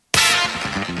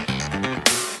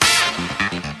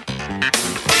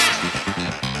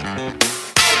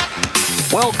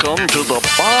Welcome to the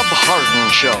Bob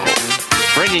Harden Show,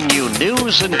 bringing you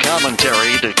news and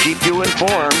commentary to keep you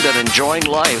informed and enjoying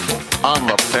life on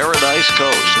the Paradise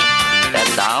Coast.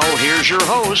 And now, here's your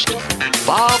host,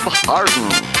 Bob Harden.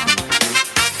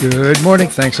 Good morning.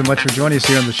 Thanks so much for joining us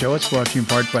here on the show. It's brought to you in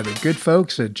part by the good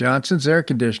folks at Johnson's Air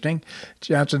Conditioning.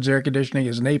 Johnson's Air Conditioning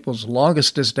is Naples'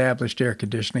 longest established air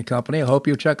conditioning company. I hope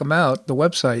you'll check them out. The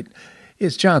website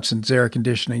is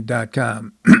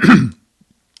johnsonsairconditioning.com.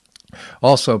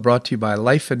 Also brought to you by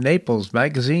Life in Naples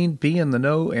magazine. Be in the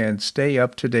know and stay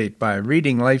up to date by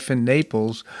reading Life in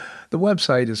Naples. The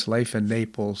website is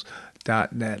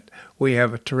lifeinnaples.net. We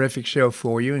have a terrific show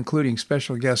for you, including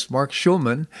special guest Mark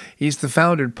Schulman. He's the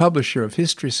founder and publisher of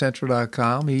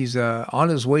HistoryCentral.com. He's on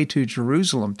his way to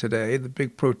Jerusalem today, the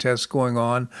big protests going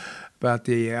on about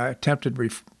the attempted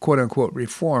quote-unquote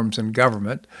reforms in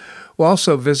government. We'll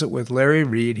also visit with Larry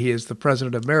Reed. He is the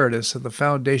president emeritus of the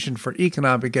Foundation for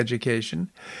Economic Education.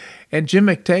 And Jim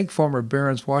McTagg, former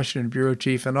Barron's Washington bureau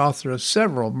chief and author of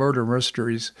several murder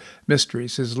mysteries.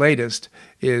 His latest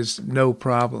is No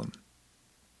Problem.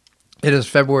 It is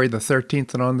February the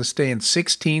 13th, and on this day in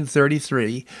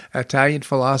 1633, Italian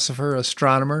philosopher,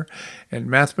 astronomer, and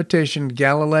mathematician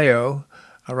Galileo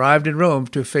arrived in Rome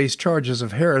to face charges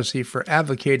of heresy for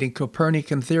advocating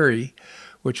Copernican theory,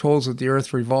 which holds that the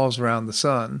earth revolves around the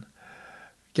sun.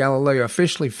 Galileo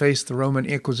officially faced the Roman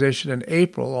Inquisition in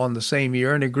April on the same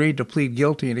year and agreed to plead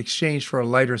guilty in exchange for a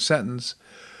lighter sentence.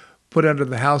 Put under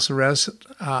the house arrest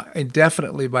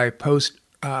indefinitely by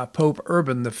Pope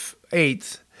Urban VIII,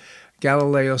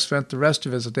 Galileo spent the rest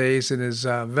of his days in his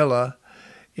villa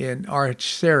in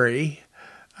Arcieri,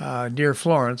 near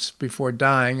Florence, before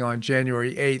dying on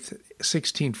January 8,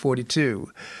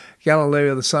 1642.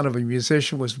 Galileo, the son of a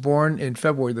musician, was born in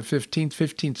February the 15th,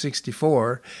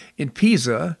 1564, in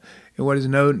Pisa, in what is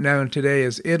known today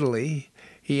as Italy.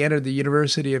 He entered the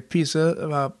University of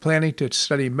Pisa planning to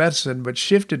study medicine, but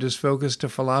shifted his focus to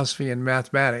philosophy and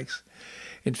mathematics.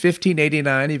 In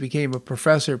 1589, he became a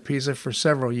professor at Pisa for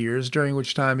several years, during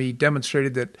which time he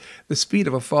demonstrated that the speed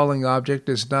of a falling object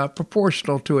is not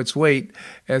proportional to its weight,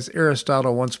 as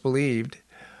Aristotle once believed.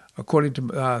 According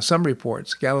to some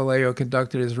reports, Galileo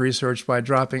conducted his research by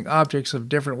dropping objects of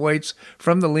different weights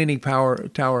from the Leaning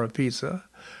Tower of Pisa.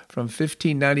 From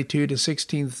 1592 to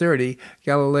 1630,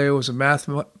 Galileo was a math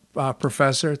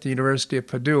professor at the University of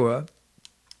Padua,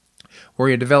 where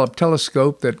he developed a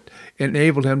telescope that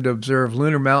enabled him to observe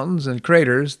lunar mountains and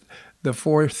craters, the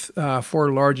four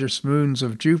largest moons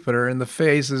of Jupiter, and the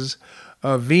phases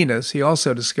of Venus. He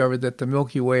also discovered that the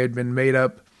Milky Way had been made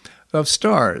up of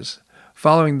stars.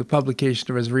 Following the publication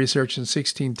of his research in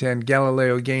 1610,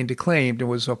 Galileo gained acclaim and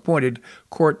was appointed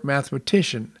court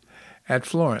mathematician at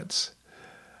Florence.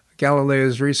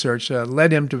 Galileo's research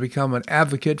led him to become an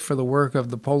advocate for the work of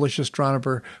the Polish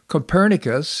astronomer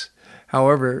Copernicus.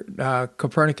 However,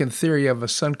 Copernican theory of a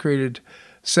sun-created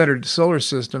centered solar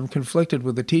system conflicted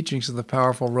with the teachings of the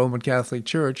powerful Roman Catholic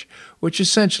Church, which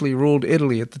essentially ruled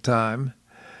Italy at the time.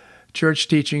 Church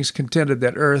teachings contended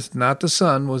that Earth, not the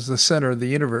sun, was the center of the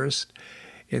universe.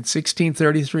 In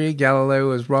 1633, Galileo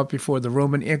was brought before the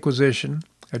Roman Inquisition,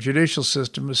 a judicial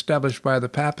system established by the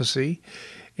papacy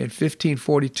in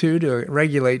 1542 to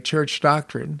regulate church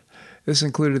doctrine. This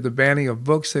included the banning of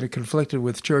books that had conflicted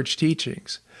with church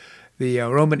teachings. The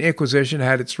Roman Inquisition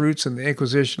had its roots in the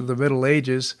Inquisition of the Middle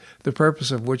Ages, the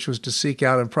purpose of which was to seek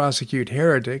out and prosecute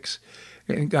heretics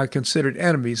and considered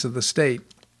enemies of the state.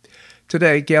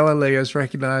 Today, Galileo is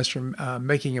recognized for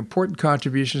making important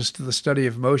contributions to the study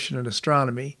of motion and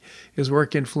astronomy. His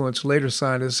work influenced later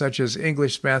scientists such as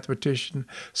English mathematician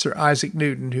Sir Isaac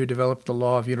Newton, who developed the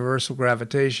law of universal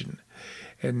gravitation.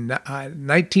 In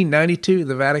 1992,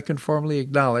 the Vatican formally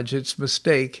acknowledged its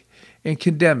mistake in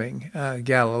condemning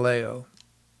Galileo.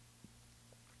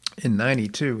 In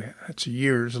 92, that's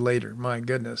years later, my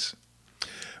goodness.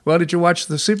 Well, did you watch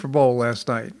the Super Bowl last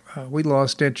night? We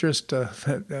lost interest.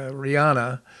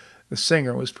 Rihanna, the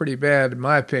singer, was pretty bad in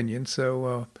my opinion,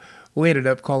 so we ended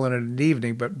up calling it an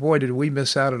evening. But boy, did we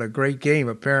miss out on a great game,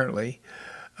 apparently.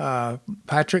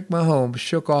 Patrick Mahomes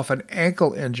shook off an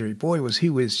ankle injury. Boy,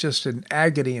 he was just in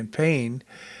agony and pain.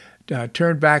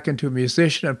 Turned back into a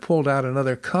musician and pulled out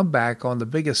another comeback on the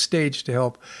biggest stage to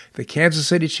help the Kansas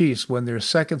City Chiefs win their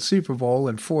second Super Bowl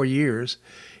in 4 years.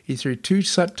 He threw 2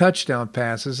 touchdown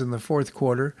passes in the fourth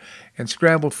quarter and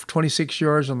scrambled for 26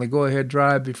 yards on the go-ahead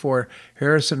drive before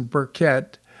Harrison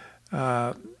Butker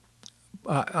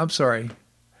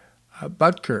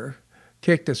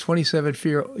kicked a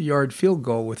 27-yard field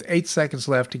goal with 8 seconds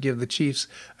left to give the Chiefs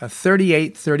a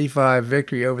 38-35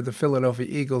 victory over the Philadelphia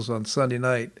Eagles on Sunday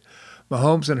night.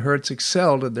 Mahomes and Hurts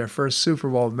excelled in their first Super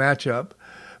Bowl matchup.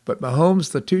 But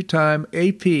Mahomes, the two-time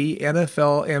AP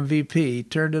NFL MVP,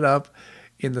 turned it up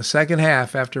in the second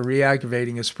half after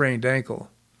re-aggravating a sprained ankle.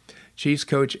 Chiefs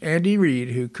coach Andy Reid,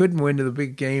 who couldn't win the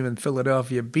big game in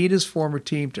Philadelphia, beat his former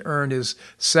team to earn his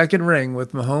second ring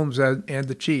with Mahomes and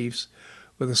the Chiefs.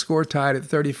 With the score tied at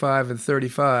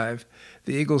 35-35,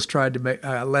 the Eagles tried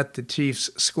to let the Chiefs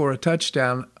score a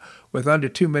touchdown with under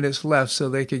 2 minutes left so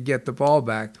they could get the ball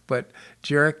back, but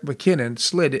Jerick McKinnon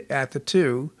slid at the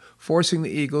 2, forcing the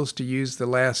Eagles to use the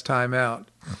last timeout.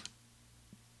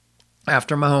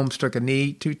 After Mahomes took a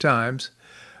knee 2 times,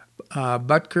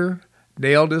 Butker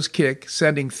nailed his kick,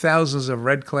 sending thousands of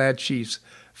red-clad Chiefs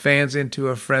fans into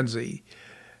a frenzy.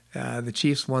 The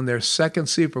Chiefs won their second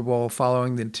Super Bowl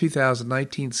following the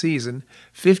 2019 season,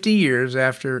 50 years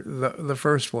after the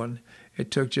first one.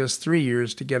 It took just 3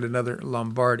 years to get another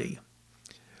Lombardi.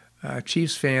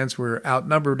 Chiefs fans were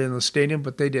outnumbered in the stadium,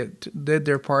 but they did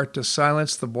their part to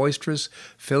silence the boisterous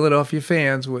Philadelphia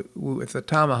fans with the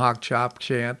tomahawk chop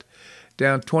chant.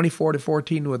 Down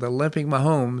 24-14 with a limping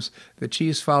Mahomes, the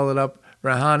Chiefs followed up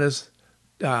Rihanna's,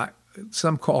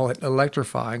 some call it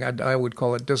electrifying, I would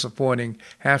call it disappointing,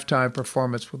 halftime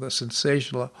performance with a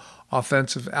sensational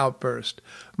offensive outburst.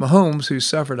 Mahomes, who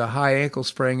suffered a high ankle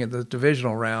sprain in the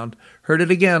divisional round, hurt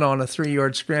it again on a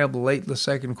 3-yard scramble late in the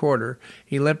second quarter.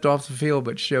 He limped off the field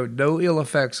but showed no ill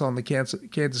effects on the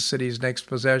Kansas City's next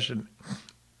possession.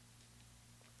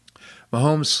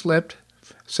 Mahomes slipped.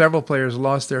 Several players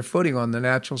lost their footing on the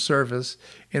natural surface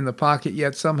in the pocket,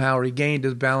 yet somehow regained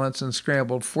his balance and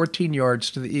scrambled 14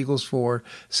 yards to the Eagles' 4,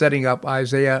 setting up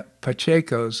Isaiah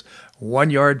Pacheco's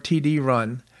 1-yard TD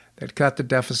run that cut the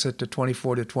deficit to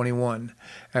 24-21.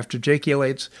 After Jake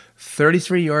Elliott's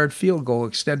 33-yard field goal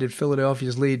extended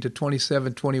Philadelphia's lead to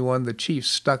 27-21, the Chiefs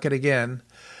stuck it again.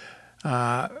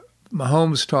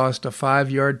 Mahomes tossed a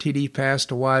 5-yard TD pass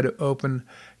to wide-open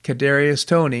Kadarius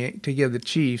Toney to give the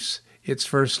Chiefs its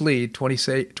first lead,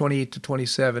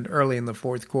 28-27, early in the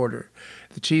fourth quarter.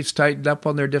 The Chiefs tightened up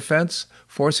on their defense,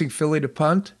 forcing Philly to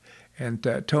punt, and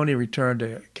Toney returned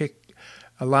a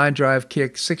line drive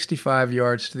kick 65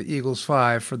 yards to the Eagles'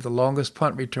 5 for the longest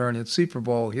punt return in Super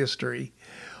Bowl history.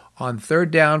 On third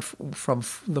down from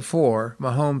the 4,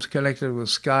 Mahomes connected with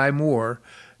Sky Moore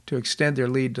to extend their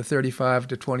lead to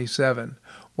 35-27.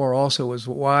 Moore also was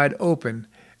wide open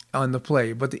on the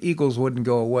play, but the Eagles wouldn't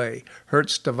go away.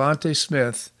 Hurts Devontae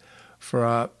Smith for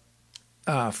a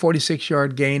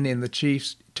 46-yard gain to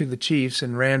the Chiefs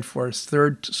and ran for his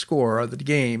third score of the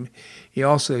game. He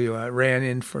also ran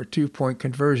in for a 2-point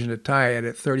conversion to tie it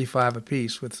at 35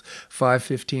 apiece with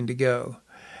 5:15 to go.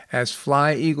 As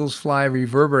Fly, Eagles Fly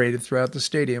reverberated throughout the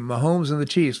stadium, Mahomes and the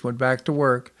Chiefs went back to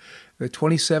work. The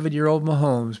 27-year-old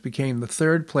Mahomes became the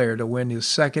third player to win his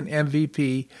second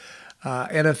MVP,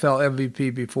 NFL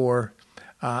MVP before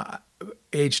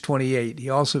age 28. He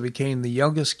also became the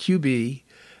youngest QB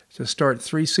to start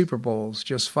 3 Super Bowls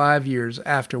just 5 years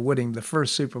after winning the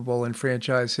first Super Bowl in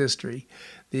franchise history.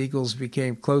 The Eagles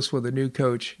became close with a new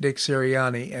coach, Nick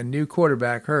Sirianni, and new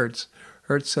quarterback Hurts.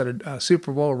 Hurts set a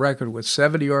Super Bowl record with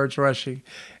 70 yards rushing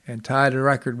and tied a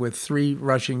record with 3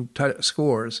 rushing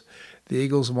scores. The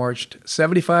Eagles marched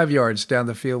 75 yards down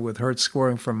the field with Hurts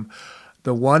scoring from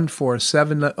the 1 for a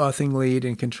 7-0 lead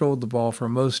and controlled the ball for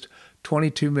most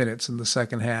 22 minutes in the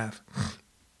second half.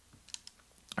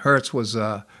 Hurts was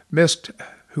missed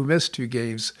 2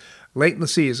 games late in the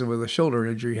season with a shoulder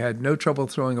injury, had no trouble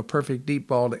throwing a perfect deep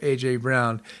ball to A.J.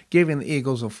 Brown, giving the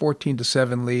Eagles a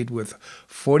 14-7 lead with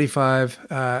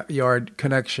 45-yard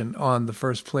connection on the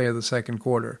first play of the second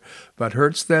quarter. But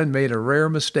Hurts then made a rare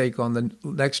mistake on the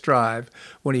next drive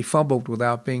when he fumbled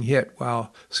without being hit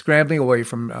while scrambling away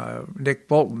from Nick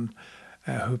Bolton,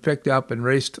 who picked up and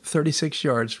raced 36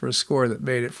 yards for a score that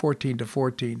made it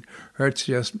 14-14. Hurts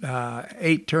just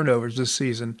 8 turnovers this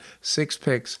season, 6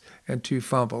 picks, and 2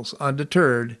 fumbles.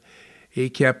 Undeterred, he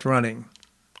kept running.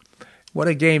 What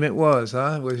a game it was,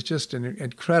 huh? It was just an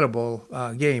incredible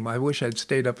game. I wish I'd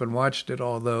stayed up and watched it,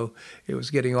 although it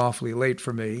was getting awfully late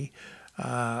for me.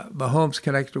 Mahomes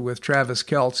connected with Travis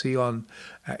Kelce on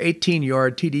an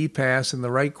 18-yard TD pass in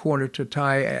the right corner to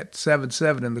tie at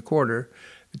 7-7 in the quarter.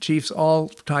 The Chiefs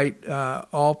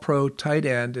all-pro tight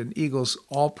end and Eagles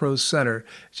all-pro center,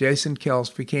 Jason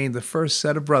Kelce, became the first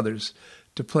set of brothers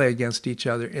to play against each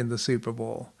other in the Super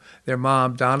Bowl. Their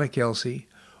mom, Donna Kelce,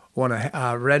 wore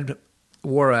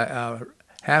a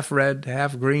half-red,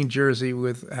 half-green jersey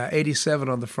with 87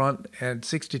 on the front and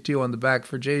 62 on the back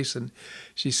for Jason.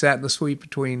 She sat in the suite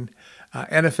between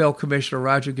NFL Commissioner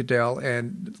Roger Goodell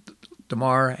and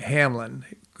Damar Hamlin.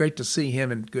 Great to see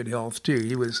him in good health, too.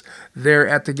 He was there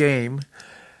at the game.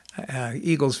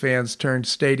 Eagles fans turned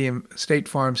State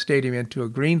Farm Stadium into a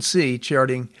green sea,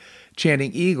 chanting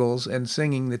Eagles and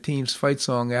singing the team's fight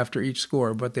song after each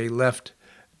score, but they left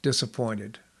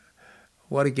disappointed.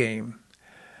 What a game.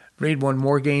 Reed won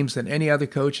more games than any other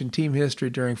coach in team history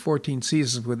during 14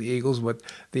 seasons with the Eagles, but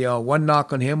the one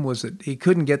knock on him was that he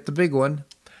couldn't get the big one.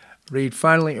 Reed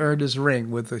finally earned his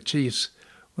ring with the Chiefs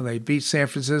when they beat San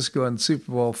Francisco in the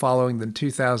Super Bowl following the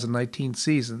 2019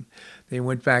 season. They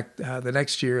went back the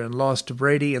next year and lost to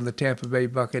Brady and the Tampa Bay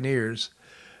Buccaneers.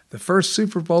 The first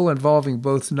Super Bowl involving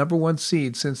both number one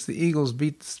seeds since the Eagles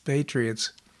beat the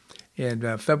Patriots in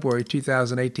February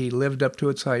 2018 lived up to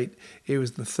its height. It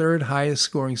was the third highest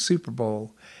scoring Super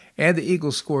Bowl, and the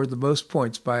Eagles scored the most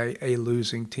points by a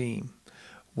losing team.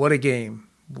 What a game.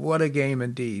 What a game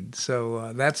indeed.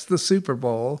 So that's the Super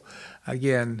Bowl.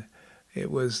 Again, it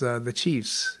was the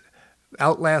Chiefs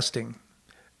outlasting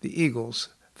the Eagles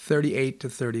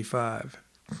 38-35.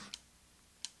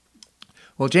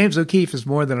 Well, James O'Keefe is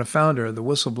more than a founder of the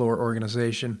whistleblower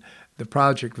organization, the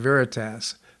Project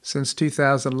Veritas. Since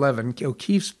 2011,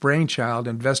 O'Keefe's brainchild,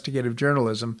 investigative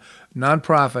journalism,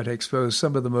 nonprofit, exposed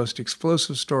some of the most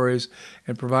explosive stories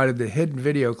and provided the hidden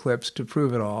video clips to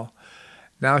prove it all.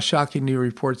 Now, shocking new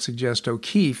reports suggest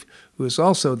O'Keefe, who is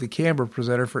also the camera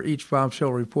presenter for each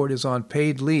bombshell report, is on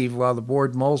paid leave while the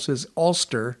board mulls his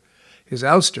ouster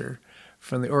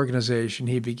from the organization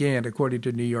he began, according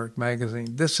to New York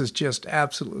Magazine. This is just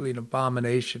absolutely an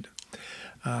abomination.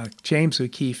 James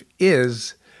O'Keefe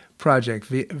is Project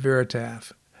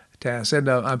Veritas, and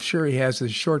I'm sure he has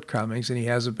his shortcomings and he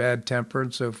has a bad temper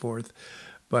and so forth,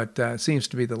 but it seems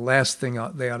to be the last thing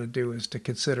they ought to do is to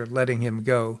consider letting him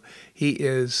go. He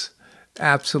is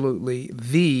absolutely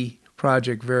the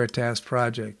Project Veritas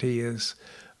project. He is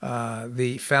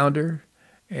the founder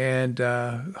and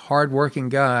hard-working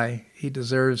guy. He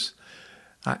deserves,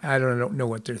 I don't know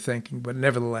what they're thinking, but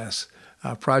nevertheless,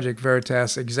 Project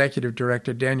Veritas Executive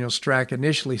Director Daniel Strack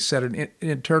initially said an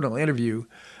internal interview,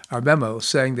 a memo,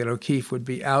 saying that O'Keefe would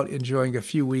be out enjoying a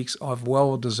few weeks of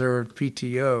well-deserved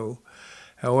PTO.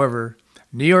 However,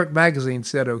 New York Magazine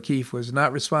said O'Keefe was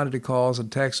not responding to calls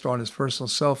and texts on his personal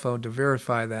cell phone to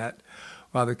verify that,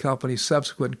 while the company's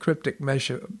subsequent cryptic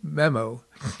memo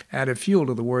added fuel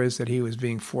to the worries that he was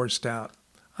being forced out.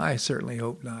 I certainly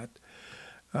hope not.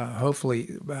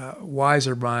 Hopefully,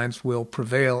 wiser minds will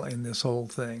prevail in this whole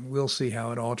thing. We'll see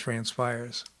how it all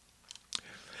transpires.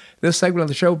 This segment of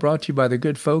the show brought to you by the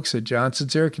good folks at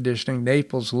Johnson's Air Conditioning,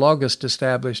 Naples' longest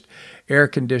established air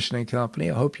conditioning company.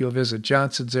 I hope you'll visit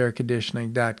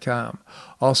johnsonsairconditioning.com.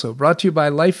 Also brought to you by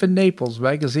Life in Naples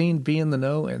magazine. Be in the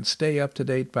know and stay up to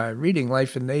date by reading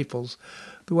Life in Naples.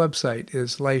 The website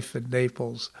is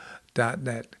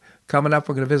lifeinnaples.net. Coming up,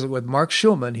 we're going to visit with Mark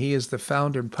Schulman. He is the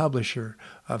founder and publisher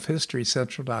of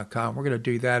HistoryCentral.com. We're going to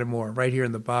do that and more right here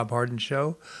in the Bob Harden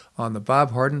Show on the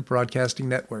Bob Harden Broadcasting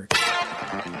Network.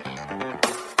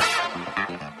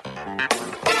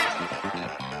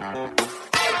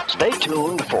 Stay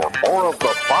tuned for more of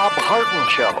the Bob Harden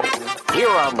Show here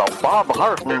on the Bob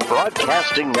Harden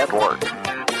Broadcasting Network.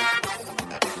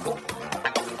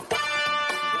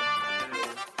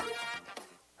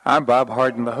 I'm Bob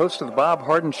Harden, the host of the Bob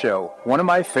Harden Show. One of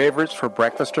my favorites for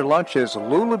breakfast or lunch is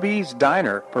Lulabee's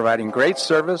Diner, providing great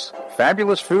service,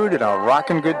 fabulous food, and a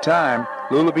rockin' good time.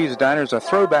 Lulabee's Diner is a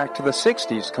throwback to the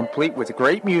 60s, complete with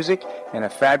great music and a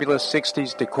fabulous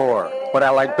 60s decor. What I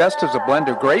like best is a blend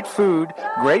of great food,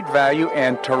 great value,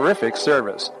 and terrific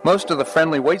service. Most of the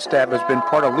friendly waitstaff has been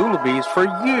part of Lulabee's for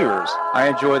years. I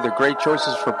enjoy the great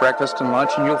choices for breakfast and lunch,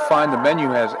 and you'll find the menu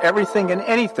has everything and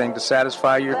anything to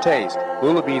satisfy your taste.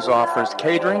 Lulabee's offers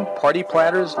catering, party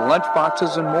platters, lunch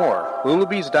boxes, and more.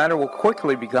 Lulabee's Diner will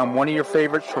quickly become one of your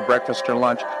favorites for breakfast or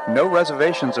lunch. No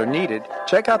reservations are needed.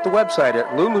 Check out the website at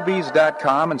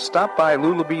lulabees.com and stop by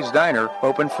Lulabee's Diner,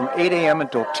 open from 8 a.m.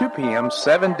 until 2 p.m.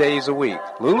 7 days a week.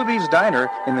 Lulabee's Diner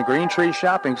in the Green Tree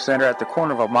Shopping Center at the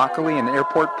corner of Immokalee and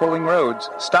Airport Pulling Roads.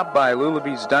 Stop by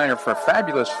Lulabee's Diner for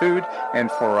fabulous food and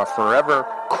for a forever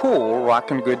cool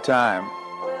rockin' good time.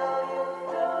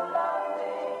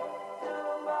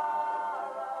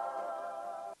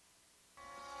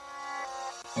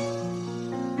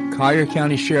 Collier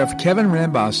County Sheriff Kevin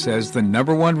Rambas says the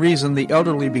number one reason the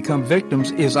elderly become victims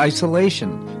is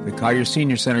isolation. The Collier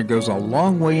Senior Center goes a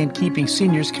long way in keeping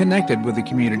seniors connected with the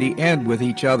community and with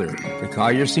each other. The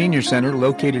Collier Senior Center,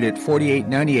 located at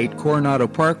 4898 Coronado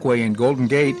Parkway in Golden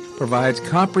Gate, provides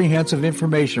comprehensive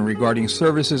information regarding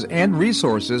services and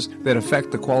resources that affect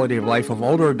the quality of life of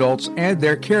older adults and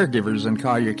their caregivers in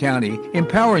Collier County,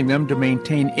 empowering them to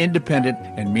maintain independent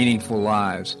and meaningful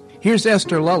lives. Here's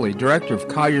Esther Lully, Director of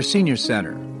Collier Senior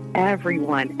Center.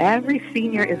 everyone. Every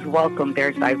senior is welcome.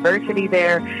 There's diversity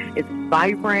there. It's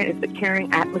vibrant. It's a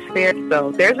caring atmosphere.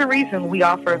 So there's a reason we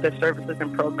offer the services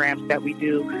and programs that we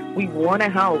do. We want to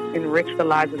help enrich the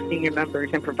lives of senior members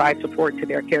and provide support to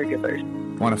their caregivers.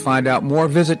 Want to find out more?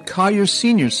 Visit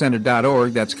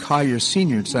CollierSeniorCenter.org. That's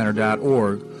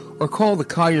CollierSeniorCenter.org. Or call the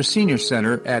Collier Senior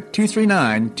Center at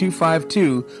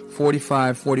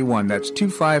 239-252-4541. That's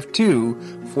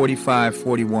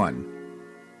 252-4541.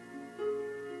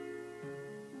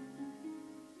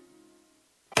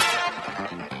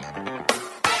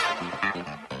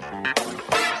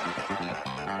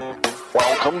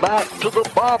 Welcome back to the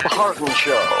Bob Harden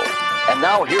Show. And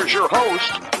now here's your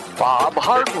host, Bob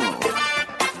Harden.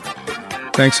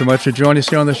 Thanks so much for joining us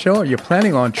here on the show. Are you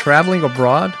planning on traveling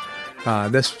abroad?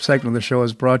 This segment of the show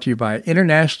is brought to you by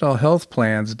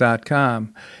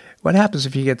InternationalHealthPlans.com. What happens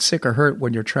if you get sick or hurt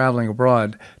when you're traveling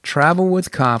abroad? Travel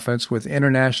with confidence with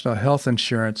International Health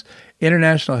Insurance.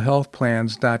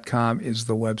 InternationalHealthPlans.com is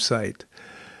the website.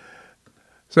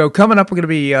 So coming up, we're going to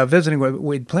be visiting.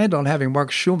 We planned on having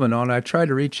Mark Schulman on. I tried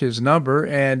to reach his number,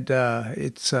 and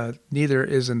it's neither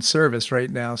is in service right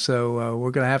now. So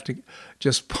we're going to have to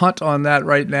just punt on that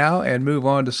right now and move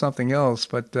on to something else.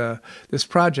 But this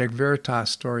Project Veritas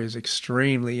story is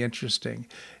extremely interesting.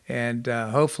 And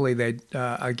hopefully they,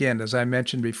 again, as I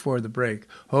mentioned before the break,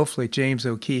 hopefully James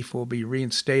O'Keefe will be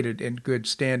reinstated in good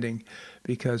standing,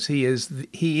 because he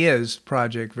is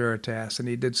Project Veritas, and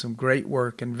he did some great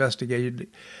work, investigative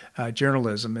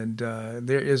journalism, and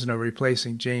there is no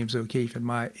replacing James O'Keefe in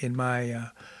my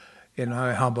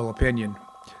humble opinion.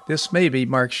 This may be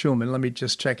Mark Schulman. Let me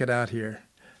just check it out here.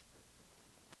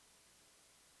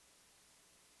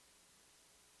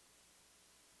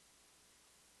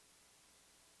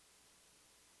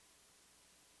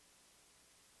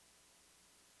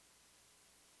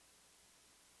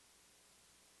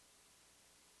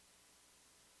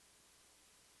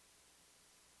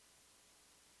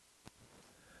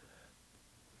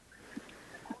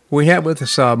 We have with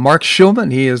us Mark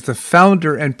Schulman. He is the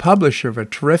founder and publisher of a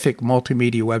terrific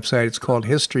multimedia website. It's called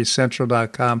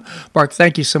HistoryCentral.com. Mark,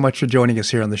 thank you so much for joining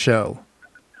us here on the show.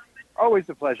 Always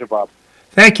a pleasure, Bob.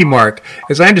 Thank you, Mark.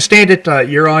 As I understand it,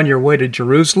 you're on your way to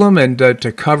Jerusalem and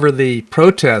to cover the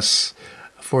protests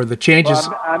for the changes.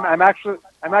 Well,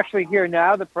 I'm actually here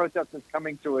now. The protest is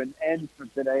coming to an end for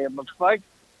today. It looks like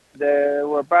there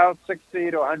were about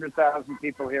 60 to 100,000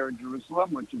 people here in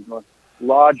Jerusalem, which is a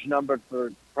large number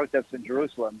for protests in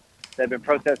Jerusalem. There have been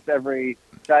protests every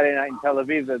Saturday night in Tel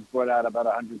Aviv that's brought out about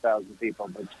 100,000 people.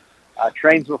 But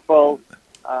trains were full.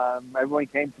 Everyone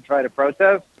came to try to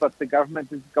protest, but the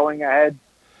government is going ahead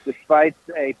despite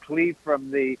a plea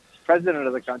from the president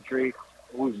of the country,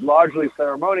 who's largely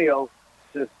ceremonial,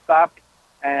 to stop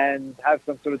and have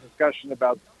some sort of discussion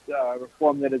about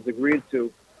reform that is agreed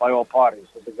to by all parties.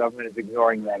 But the government is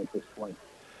ignoring that at this point.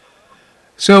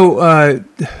 So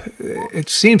it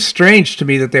seems strange to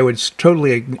me that they would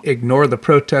totally ignore the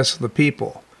protests of the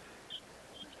people.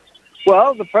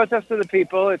 Well, the protests of the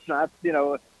people, it's not,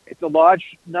 it's a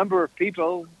large number of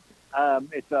people.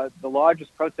 It's the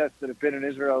largest protests that have been in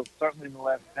Israel, certainly in the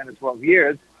last 10 or 12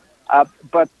 years.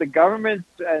 But the government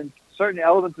and certain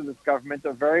elements of this government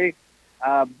are very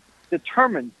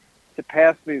determined to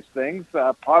pass these things.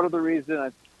 Part of the reason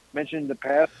I've mentioned in the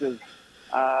past is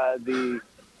the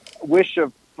wish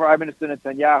of Prime Minister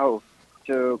Netanyahu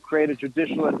to create a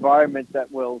judicial environment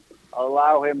that will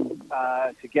allow him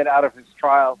to get out of his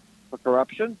trial for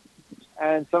corruption.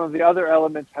 And some of the other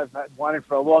elements have wanted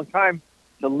for a long time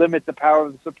to limit the power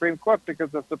of the Supreme Court, because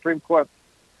the Supreme Court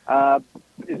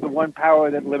is the one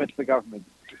power that limits the government.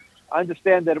 I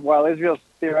understand that while Israel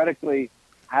theoretically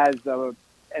has an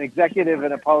executive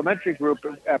and a parliamentary group,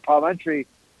 a parliamentary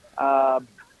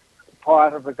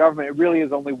part of the government, it really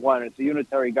is only one. It's a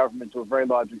unitary government to a very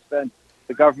large extent.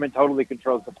 The government totally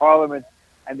controls the parliament,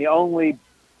 and the only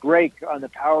break on the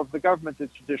power of the government has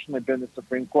traditionally been the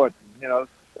Supreme Court.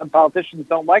 Some politicians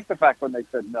don't like the fact when they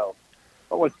said no.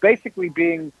 But what's basically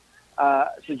being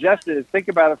suggested is, think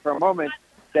about it for a moment,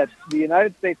 that the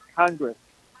United States Congress,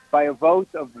 by a vote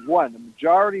of one, a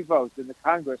majority vote in the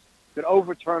Congress, could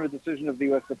overturn a decision of the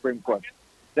U.S. Supreme Court. If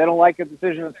they don't like a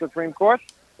decision of the Supreme Court,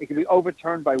 it can be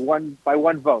overturned by one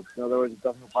vote. In other words, it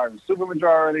doesn't require a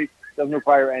supermajority, doesn't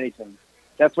require anything.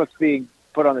 That's what's being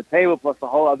put on the table, plus a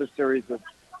whole other series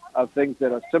of things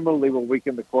that are similarly will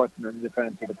weaken the courts and the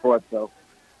independence of the court. So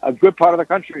a good part of the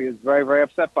country is very, very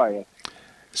upset by it.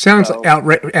 Sounds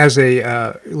outrageous. As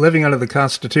a living under the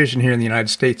Constitution here in the United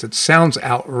States, it sounds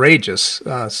outrageous.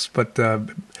 But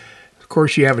of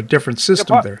course, you have a different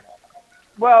system there.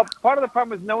 Well, part of the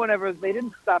problem is they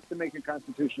didn't stop to make a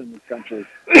constitution in this country.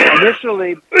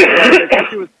 Initially, when the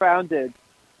country was founded,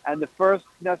 and the first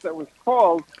Knesset was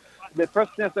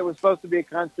supposed to be a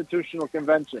constitutional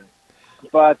convention.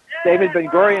 But David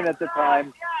Ben-Gurion at the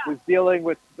time was dealing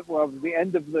with the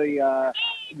end of the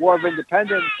War of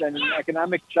Independence and an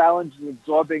economic challenge of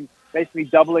absorbing, basically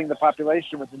doubling the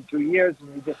population within 2 years,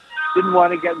 and he just didn't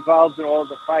want to get involved in all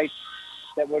the fights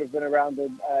that would have been around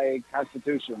a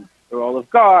constitution. The role of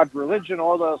God, religion,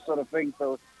 all those sort of things.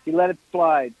 So he let it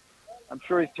slide. I'm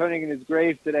sure he's turning in his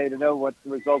grave today to know what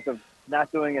the result of not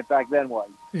doing it back then was.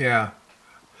 Yeah.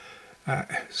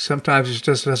 Sometimes it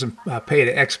just doesn't pay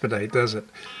to expedite, does it?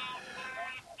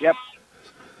 Yep.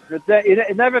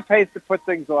 It never pays to put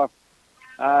things off.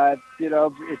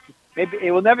 Maybe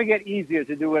it will never get easier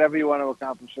to do whatever you want to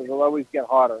accomplish. It will always get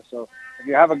harder. So if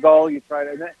you have a goal, you try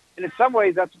to. And in some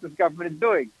ways, that's what this government is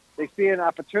doing. They see an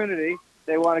opportunity.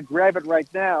 They want to grab it right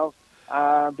now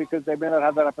because they may not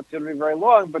have that opportunity very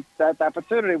long, but that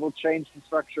opportunity will change the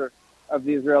structure of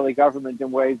the Israeli government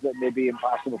in ways that may be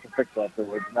impossible to fix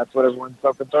afterwards. And that's what everyone's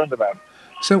so concerned about.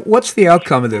 So what's the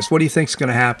outcome of this? What do you think is going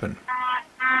to happen?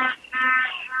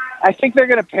 I think they're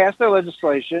going to pass their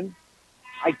legislation.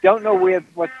 I don't know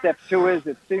what step 2 is.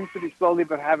 It seems to be slowly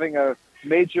but having a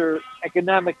major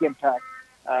economic impact.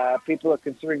 People are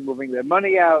considering moving their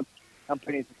money out.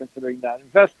 Companies are considering not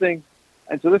investing.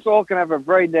 And so this all can have a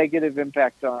very negative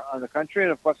impact on the country.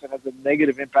 And, of course, it has a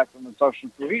negative impact on the social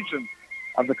cohesion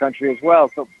of the country as well.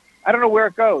 So I don't know where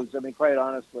it goes. I mean, quite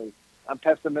honestly, I'm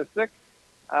pessimistic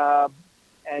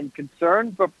and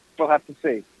concerned, but we'll have to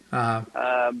see.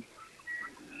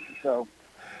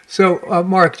 So,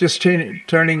 Mark, just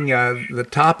turning the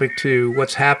topic to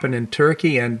what's happened in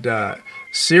Turkey and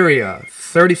Syria.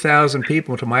 30,000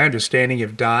 people, to my understanding,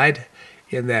 have died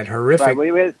in that horrific...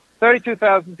 Right.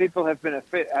 32,000 people have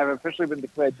officially been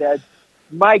declared dead.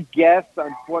 My guess,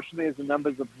 unfortunately, is the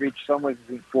numbers have reached somewhere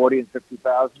between 40 and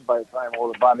 50,000 by the time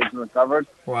all the bodies are recovered.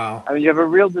 Wow. I mean, you have a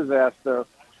real disaster.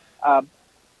 The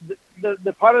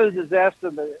part of the disaster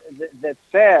that's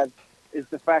sad is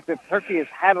the fact that Turkey has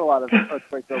had a lot of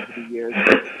earthquakes over the years,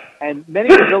 and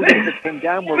many of the buildings that came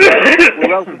down were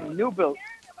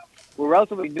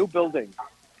relatively new buildings,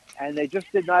 and they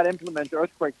just did not implement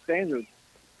earthquake standards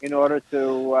in order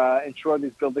to ensure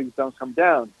these buildings don't come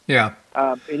down. Yeah.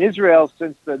 In Israel,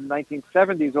 since the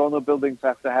 1970s, all new buildings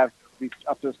have to have these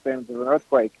up to the standards of an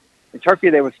earthquake. In Turkey,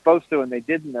 they were supposed to, and they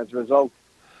didn't. As a result,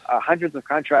 hundreds of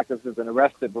contractors have been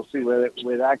arrested. We'll see where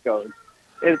that goes.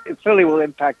 It clearly will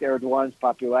impact Erdogan's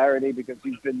popularity because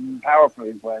he's been in power for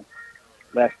these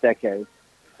last decade.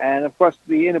 And, of course,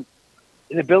 the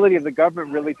inability of the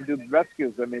government really to do the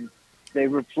rescues. I mean, they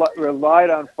relied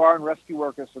on foreign rescue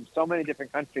workers from so many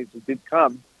different countries who did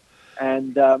come.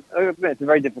 And it's a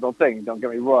very difficult thing, don't get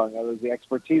me wrong. The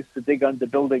expertise to dig under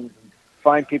buildings and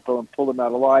find people and pull them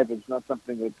out alive is not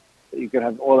something that you can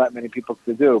have all that many people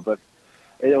to do. But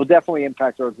it will definitely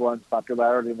impact Erdogan's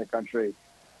popularity in the country.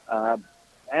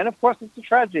 And, of course, it's a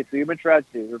tragedy. It's a human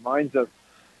tragedy. It reminds us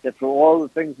that for all the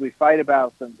things we fight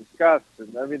about and discuss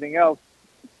and everything else,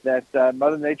 that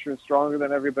Mother Nature is stronger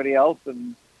than everybody else.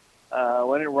 And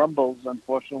when it rumbles,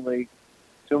 unfortunately,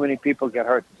 too many people get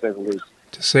hurt, to say the least.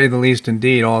 To say the least,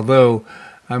 indeed, although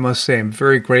I must say I'm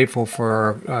very grateful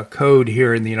for our code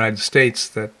here in the United States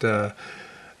that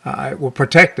will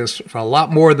protect us for a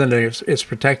lot more than it's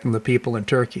protecting the people in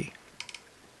Turkey.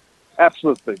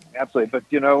 Absolutely. But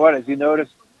you know what? As you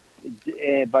noticed,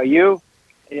 your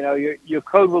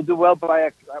code will do well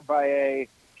by a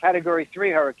Category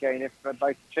 3 hurricane. If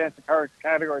by chance a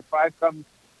Category 5 comes,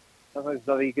 there's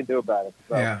nothing you can do about it.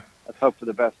 So yeah. Let's hope for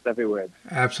the best everywhere.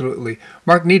 Absolutely.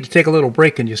 Mark, need to take a little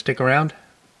break. Can you stick around?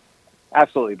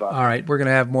 Absolutely, Bob. All right. We're going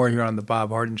to have more here on The Bob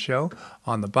Harden Show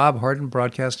on the Bob Harden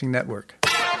Broadcasting Network.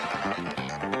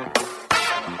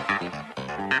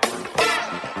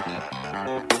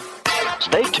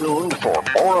 Stay tuned for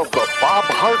more of The Bob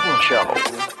Harden Show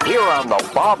here on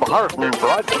the Bob Harden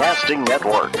Broadcasting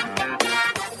Network.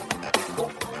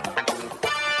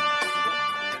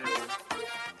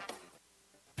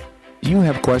 You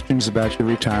have questions about your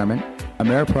retirement?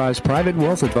 Ameriprise Private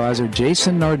Wealth Advisor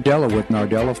Jason Nardella with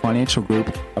Nardella Financial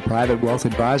Group, a private wealth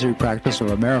advisory practice of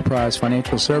Ameriprise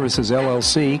Financial Services,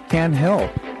 LLC, can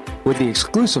help. With the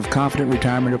exclusive Confident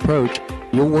Retirement approach,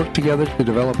 you'll work together to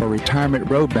develop a retirement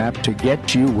roadmap to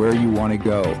get you where you want to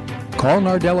go. Call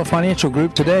Nardella Financial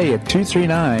Group today at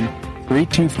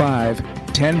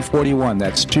 239-325-1041.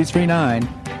 That's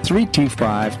 239-325-1041.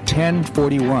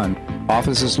 325-1041.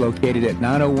 Office is located at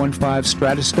 9015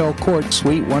 Stratostel Court,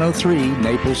 Suite 103,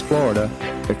 Naples, Florida.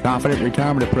 The Confident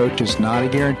Retirement approach is not a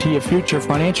guarantee of future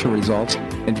financial results.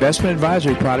 Investment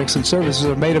advisory products and services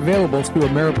are made available through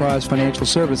Ameriprise Financial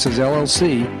Services,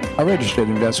 LLC, a registered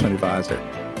investment advisor.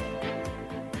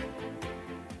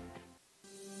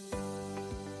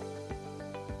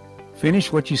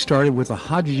 Finish what you started with the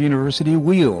Hodges University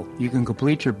Wheel. You can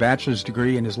complete your bachelor's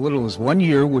degree in as little as 1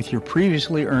 year with your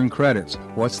previously earned credits.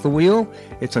 What's the Wheel?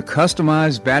 It's a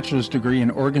customized bachelor's degree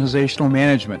in organizational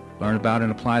management. Learn about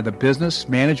and apply the business,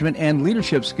 management, and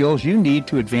leadership skills you need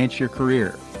to advance your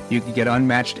career. You can get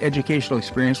unmatched educational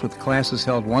experience with classes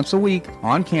held once a week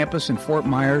on campus in Fort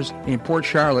Myers, in Port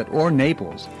Charlotte, or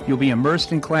Naples. You'll be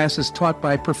immersed in classes taught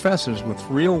by professors with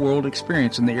real-world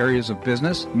experience in the areas of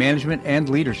business, management, and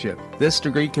leadership. This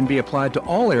degree can be applied to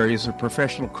all areas of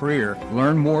professional career.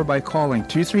 Learn more by calling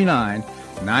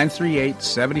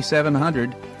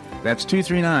 239-938-7700. That's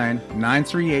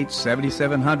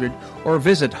 239-938-7700, or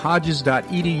visit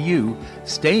hodges.edu.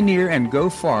 Stay near and go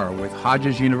far with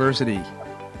Hodges University.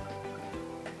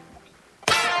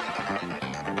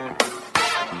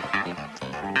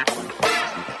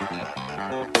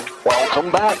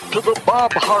 Welcome back to the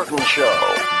Bob Harden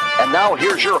Show. And now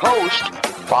here's your host,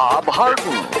 Bob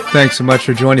Harden. Thanks so much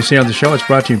for joining us here on the show. It's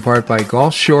brought to you in part by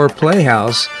Gulf Shore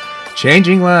Playhouse,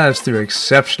 changing lives through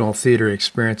exceptional theater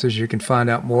experiences. You can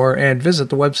find out more and visit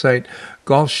the website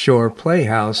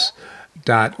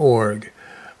gulfshoreplayhouse.org.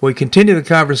 We continue the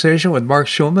conversation with Mark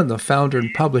Schulman, the founder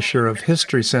and publisher of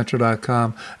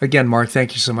HistoryCentral.com. Again, Mark,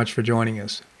 thank you so much for joining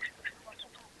us.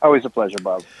 Always a pleasure,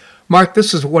 Bob. Mark,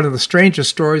 this is one of the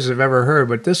strangest stories I've ever heard,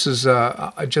 but this is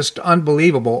just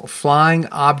unbelievable. Flying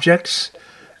objects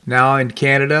now in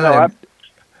Canada.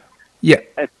 Yeah.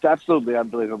 It's absolutely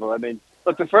unbelievable. I mean,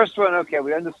 look, the first one, okay,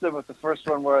 we understood what the first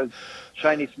one was,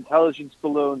 Chinese intelligence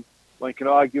balloon. One can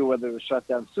argue whether it was shut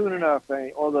down soon enough,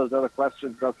 all those other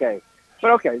questions, okay.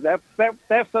 But okay,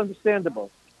 that's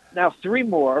understandable. Now, three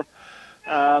more,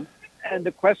 and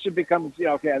the question becomes,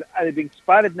 okay, are they being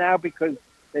spotted now because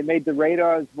they made the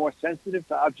radars more sensitive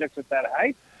to objects at that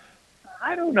height?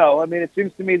 I don't know. I mean, it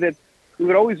seems to me that we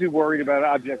would always be worried about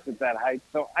objects at that height,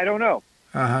 so I don't know.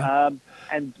 Uh-huh.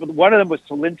 And one of them was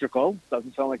cylindrical.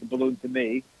 Doesn't sound like a balloon to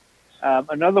me.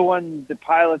 Another one, the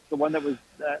pilots, the one that was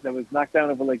knocked down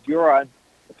over Lake Huron,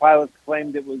 the pilots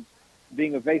claimed it was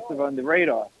being evasive on the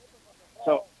radar.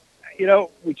 So,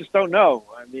 we just don't know.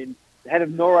 I mean, the head of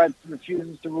NORAD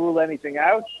refuses to rule anything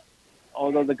out,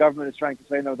 although the government is trying to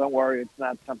say, no, don't worry, it's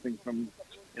not something from,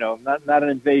 not an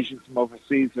invasion from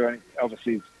overseas from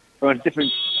a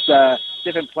different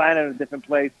planet, a different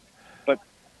place. But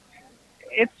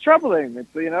it's troubling. It's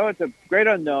it's a great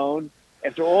unknown.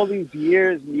 After all these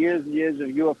years and years and years of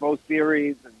UFO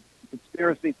theories and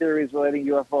conspiracy theories relating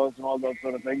UFOs and all those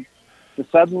sort of things, to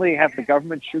suddenly have the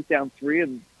government shoot down three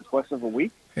in the course of a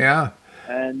week. Yeah.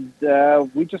 And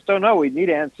we just don't know. We need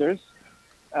answers.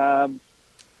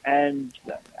 And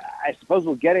I suppose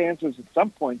we'll get answers at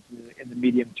some point in the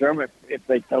medium term if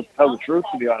they tell the truth,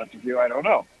 to be honest with you. I don't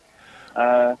know.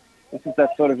 This is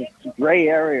that sort of gray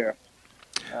area,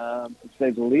 to say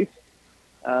the least.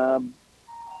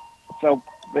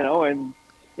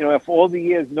 If all the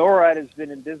years NORAD has been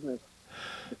in business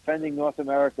defending North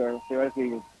America,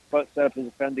 theoretically was set up to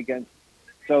defend against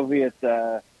Soviet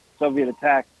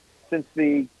attack since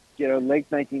the late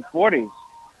 1940s,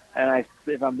 and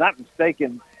if I'm not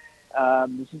mistaken,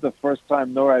 this is the first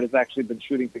time NORAD has actually been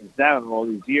shooting things down in all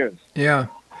these years. Yeah.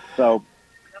 So,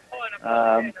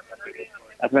 as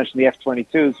mentioned, the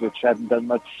F-22s, which hadn't done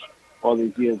much all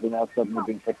these years, are now suddenly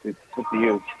being put to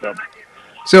use.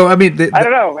 So, I mean, I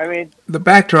don't know. I mean, the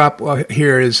backdrop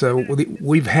here is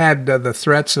we've had the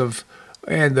threats of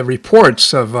and the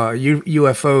reports of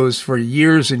UFOs for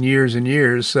years and years and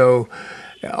years. So,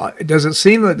 does it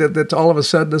seem that all of a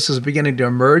sudden this is beginning to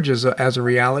emerge as a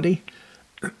reality?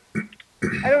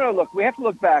 I don't know. Look, we have to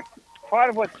look back. Part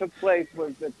of what took place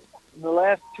was that in the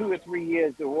last 2 or 3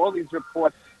 years, there were all these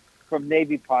reports from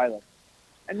Navy pilots.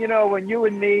 And, when you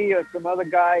and me or some other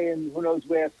guy in who knows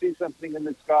where see something in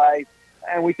the sky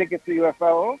and we think it's a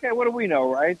UFO, okay, what do we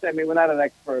know, right? I mean, we're not an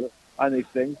expert on these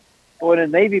things. But when a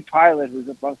Navy pilot, who's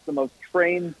amongst the most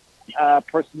trained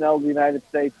personnel the United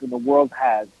States and the world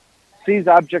has, sees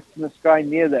objects in the sky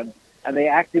near them, and they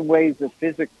act in ways that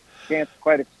physics can't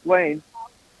quite explain,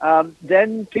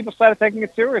 then people started taking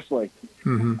it seriously.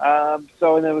 Mm-hmm. And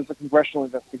there was a congressional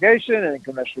investigation and a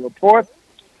congressional report.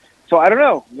 So I don't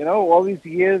know, all these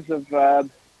years of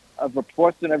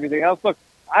reports and everything else. Look,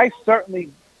 I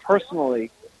certainly, personally,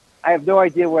 I have no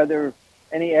idea whether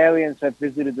any aliens have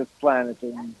visited this planet,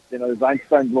 and there's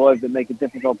Einstein's laws that make it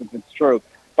difficult if it's true.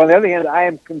 But on the other hand, I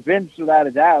am convinced without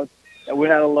a doubt that we're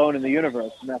not alone in the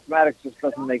universe. Mathematics just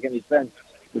doesn't make any sense.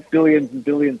 With billions and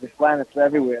billions of planets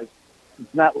everywhere,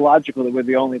 it's not logical that we're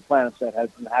the only planet that has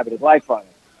inhabited life on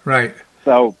it. Right.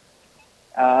 So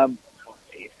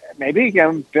maybe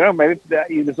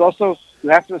there's also, you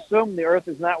have to assume the Earth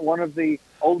is not one of the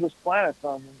oldest planets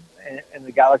in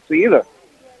the galaxy either.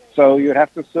 So you'd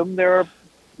have to assume there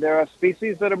are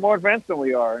species that are more advanced than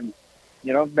we are, and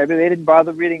maybe they didn't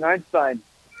bother reading Einstein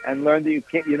and learned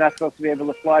that you're not supposed to be able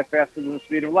to fly faster than the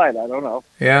speed of light. I don't know.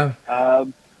 Yeah.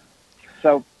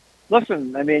 So,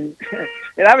 listen, I mean,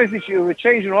 it obviously would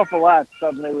change an awful lot.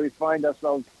 Suddenly we find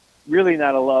ourselves really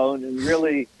not alone and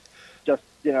really just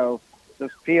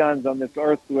peons on this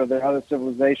Earth where there are other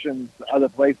civilizations, other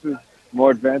places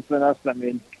more advanced than us. I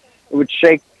mean, it would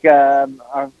shake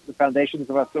the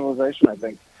foundations of our civilization, I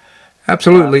think.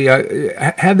 Absolutely.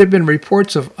 Have there been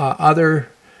reports of other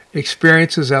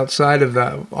experiences outside of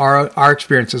our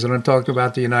experiences? And I'm talking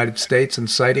about the United States and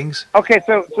sightings. Okay,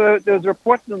 so there was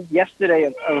reports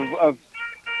yesterday of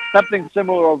something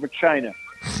similar over China.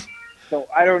 So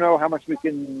I don't know how much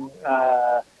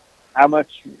how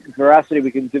much veracity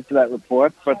we can give to that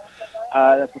report, but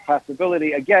that's a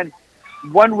possibility. Again,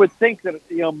 one would think that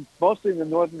mostly in the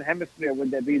northern hemisphere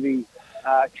would there be the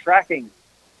tracking.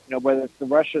 Whether it's the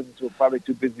Russians who are probably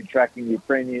too busy tracking the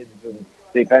Ukrainians and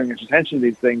they paying much attention to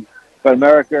these things, but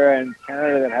America and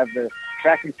Canada that have the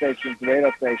tracking stations, the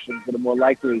radar stations that are more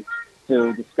likely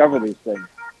to discover these things.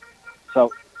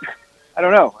 So, I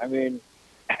don't know. I mean,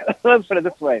 let's put it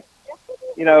this way.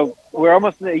 We're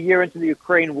almost a year into the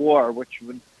Ukraine war, which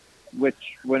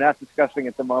we're not discussing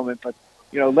at the moment, but,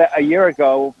 a year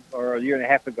ago or a year and a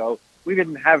half ago, we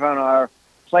didn't have on our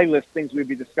playlist things we'd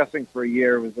be discussing for a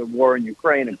year. It was a war in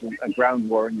Ukraine, a ground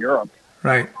war in Europe.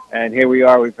 Right. And here we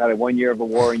are. We've had 1 year of a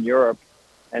war in Europe,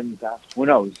 and who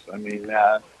knows? I mean,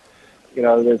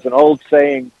 there's an old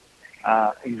saying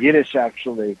in Yiddish,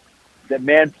 actually, that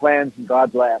man plans and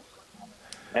God laughs.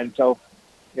 And so,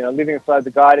 leaving aside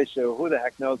the God issue, who the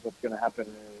heck knows what's going to happen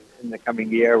in the coming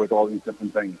year with all these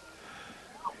different things?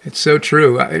 It's so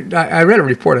true. I read a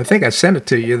report, I think I sent it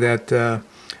to you, that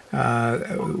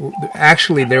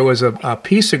actually there was a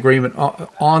peace agreement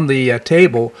on the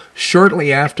table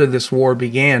shortly after this war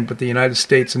began, but the United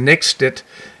States nixed it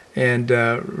and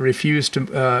refused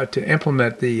to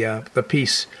implement the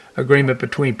peace agreement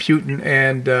between Putin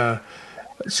and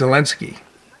Zelensky.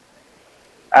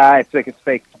 I think it's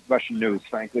fake Russian news,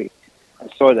 frankly. I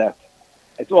saw that.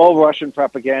 It's all Russian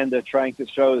propaganda trying to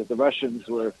show that the Russians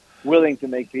were willing to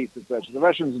make peace and such. The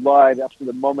Russians lied up to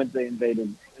the moment they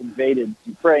invaded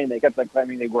Ukraine. They kept on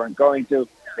claiming they weren't going to.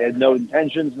 They had no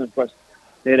intentions, and of course,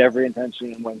 they had every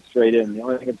intention and went straight in. The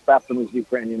only thing that stopped them was the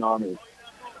Ukrainian army.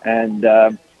 And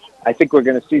I think we're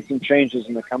going to see some changes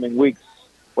in the coming weeks.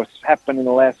 What's happened in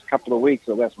the last couple of weeks,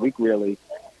 or last week really,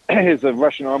 is the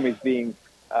Russian army is being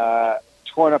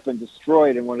torn up and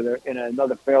destroyed in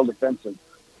another failed offensive.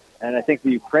 And I think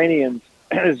the Ukrainians,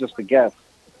 is just a guess,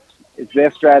 it's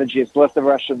their strategy is to let the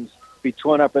Russians be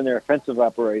torn up in their offensive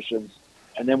operations,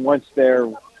 and then once they're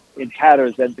in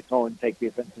tatters, then to go and take the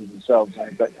offensive themselves.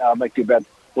 But I'll make you bet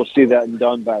we'll see that in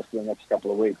Donbass in the next couple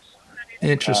of weeks.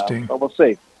 Interesting. But we'll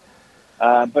see.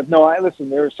 But no, listen,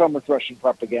 there is so much Russian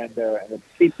propaganda, and it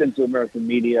seeps into American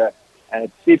media, and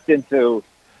it seeps into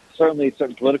certainly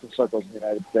certain political circles in the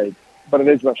United States. But it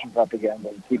is Russian propaganda,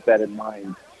 and keep that in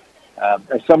mind.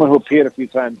 As someone who appeared a few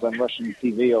times on Russian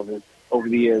TV over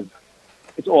the years,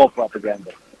 it's all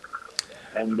propaganda,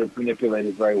 and it's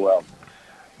manipulated very well.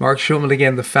 Marc Schulman,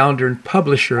 again, the founder and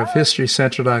publisher of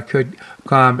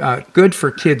HistoryCentral.com, good for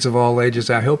kids of all ages.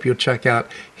 I hope you'll check out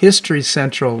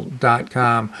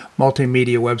HistoryCentral.com,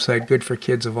 multimedia website, good for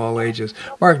kids of all ages.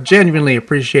 Marc, genuinely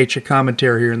appreciate your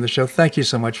commentary here in the show. Thank you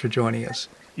so much for joining us.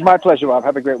 My pleasure, Rob.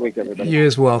 Have a great week, everybody. You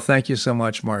as well. Thank you so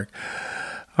much, Marc.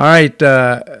 All right.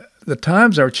 The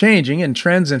times are changing, and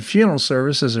trends in funeral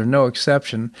services are no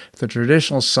exception. The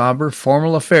traditional somber,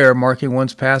 formal affair marking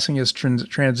one's passing is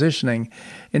transitioning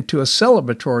into a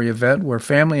celebratory event where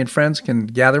family and friends can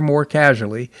gather more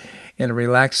casually in a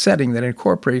relaxed setting that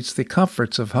incorporates the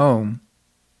comforts of home.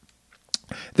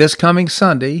 This coming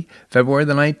Sunday, February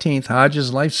the 19th,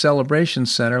 Hodges Life Celebration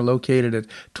Center, located at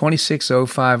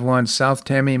 26051 South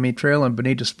Tamiami Trail in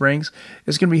Bonita Springs,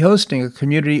 is going to be hosting a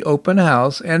community open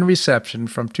house and reception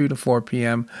from 2 to 4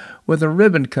 p.m. with a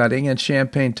ribbon cutting and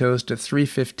champagne toast at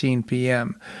 3:15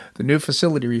 p.m. The new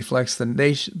facility reflects the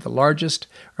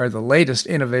latest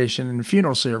innovation in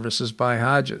funeral services by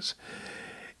Hodges.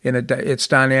 It's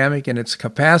dynamic in its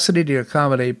capacity to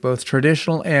accommodate both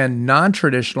traditional and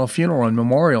non-traditional funeral and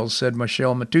memorials, said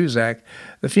Michelle Matuzak,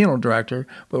 the funeral director.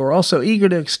 But we're also eager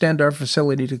to extend our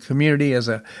facility to the community as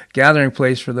a gathering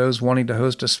place for those wanting to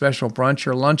host a special brunch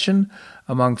or luncheon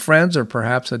among friends, or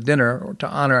perhaps a dinner to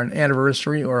honor an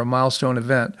anniversary or a milestone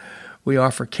event. We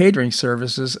offer catering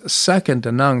services second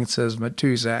to none, says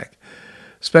Matuzak.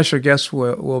 Special guests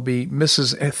will be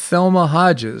Mrs. Thelma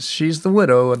Hodges. She's the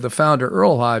widow of the founder,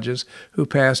 Earl Hodges, who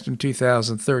passed in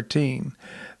 2013.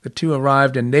 The two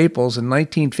arrived in Naples in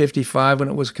 1955 when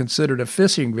it was considered a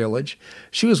fishing village.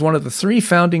 She was one of the 3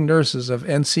 founding nurses of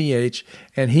NCH,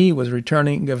 and he was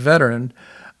returning a veteran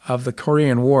of the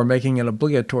Korean War, making an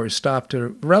obligatory stop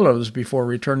to relatives before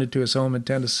returning to his home in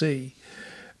Tennessee.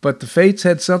 But the Fates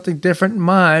had something different in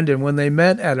mind, and when they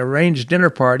met at a arranged dinner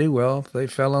party, well, they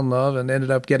fell in love and ended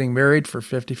up getting married for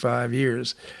 55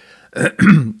 years.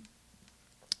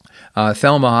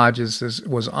 Thelma Hodges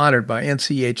was honored by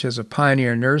NCH as a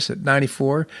pioneer nurse at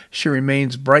 94. She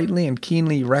remains brightly and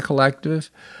keenly recollective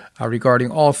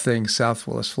regarding all things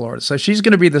Southwest Florida. So she's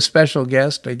going to be the special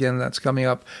guest. Again, that's coming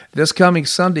up this coming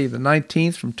Sunday, the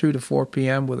 19th, from 2 to 4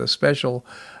 p.m. with a special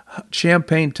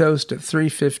champagne toast at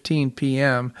 3:15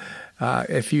 p.m.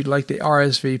 If you'd like to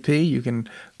RSVP, you can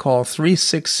call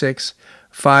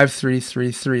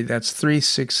 366-5333. That's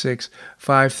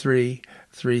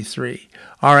 366-5333.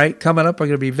 All right, coming up, I'm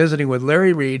going to be visiting with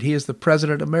Larry Reed. He is the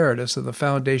President Emeritus of the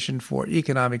Foundation for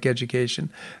Economic Education.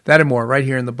 That and more right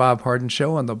here in The Bob Harden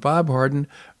Show on the Bob Harden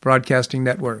Broadcasting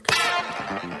Network.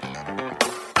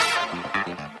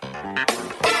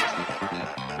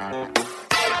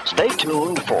 Stay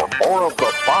tuned for more of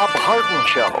The Bob Harden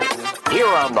Show here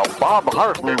on the Bob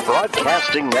Harden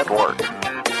Broadcasting Network.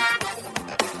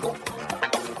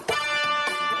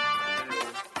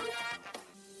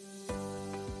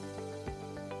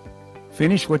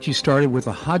 Finish what you started with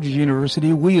a Hodges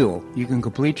University Wheel. You can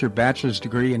complete your bachelor's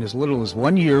degree in as little as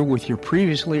 1 year with your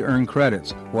previously earned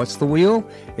credits. What's the Wheel?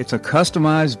 It's a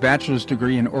customized bachelor's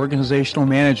degree in organizational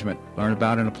management. Learn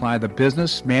about and apply the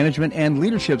business, management, and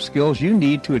leadership skills you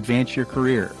need to advance your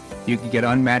career. You can get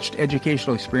unmatched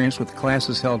educational experience with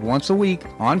classes held once a week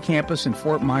on campus in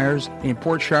Fort Myers, in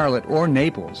Port Charlotte, or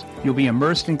Naples. You'll be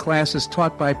immersed in classes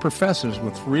taught by professors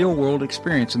with real-world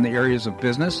experience in the areas of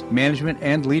business, management,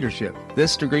 and leadership.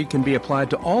 This degree can be applied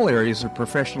to all areas of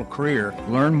professional career.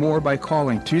 Learn more by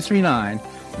calling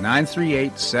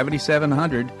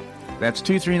 239-938-7700. That's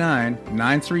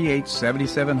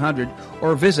 239-938-7700,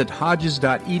 or visit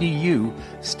hodges.edu.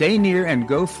 Stay near and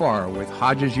go far with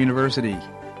Hodges University.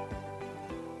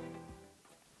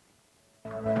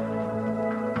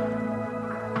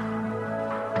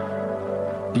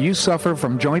 Do you suffer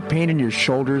from joint pain in your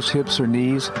shoulders, hips, or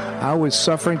knees? I was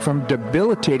suffering from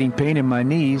debilitating pain in my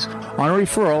knees. On a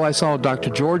referral, I saw Dr.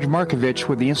 George Markovich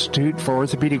with the Institute for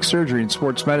Orthopedic Surgery and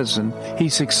Sports Medicine. He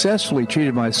successfully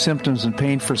treated my symptoms and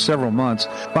pain for several months.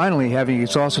 Finally, having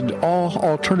exhausted all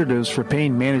alternatives for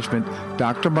pain management,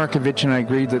 Dr. Markovich and I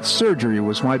agreed that surgery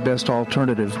was my best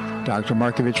alternative. Dr.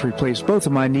 Markovich replaced both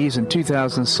of my knees in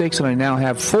 2006, and I now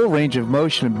have full range of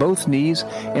motion in both knees,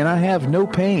 and I have no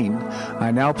pain.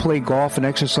 I now play golf and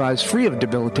exercise free of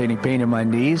debilitating pain in my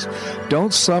knees.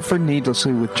 Don't suffer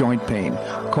needlessly with joint pain.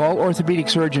 Call orthopedic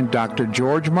surgeon Dr.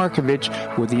 George Markovich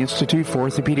with the Institute for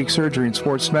Orthopedic Surgery and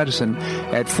Sports Medicine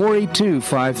at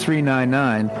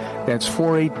 482-5399. That's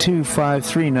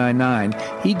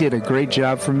 482-5399. He did a great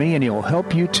job for me, and he'll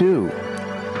help you too.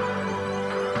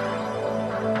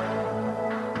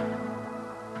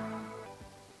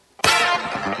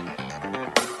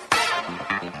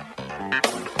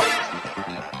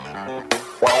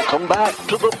 Welcome back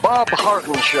to the Bob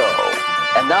Harden Show.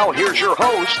 And now here's your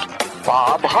host,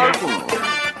 Bob Harden.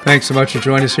 Thanks so much for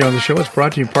joining us here on the show. It's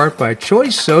brought to you in part by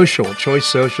Choice Social. Choice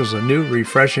Social is a new,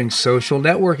 refreshing social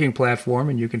networking platform,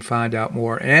 and you can find out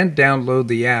more and download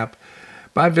the app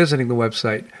by visiting the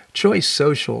website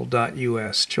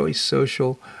choicesocial.us,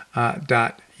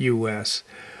 choicesocial.us.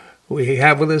 We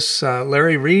have with us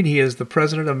Larry Reed. He is the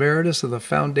President Emeritus of the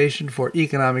Foundation for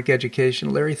Economic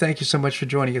Education. Larry, thank you so much for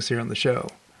joining us here on the show.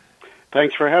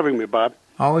 Thanks for having me, Bob.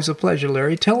 Always a pleasure,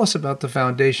 Larry. Tell us about the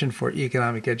Foundation for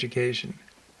Economic Education.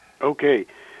 Okay.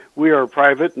 We are a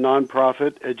private,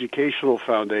 nonprofit educational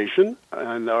foundation,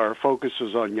 and our focus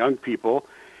is on young people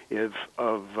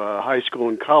of high school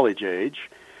and college age.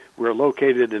 We're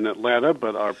located in Atlanta,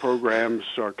 but our programs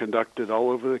are conducted all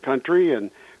over the country and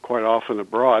quite often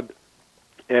abroad.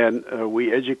 And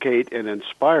we educate and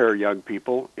inspire young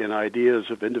people in ideas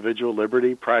of individual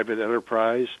liberty, private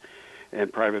enterprise,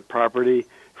 and private property,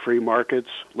 free markets,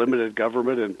 limited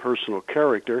government, and personal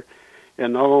character.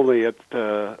 And not only at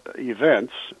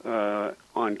events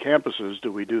on campuses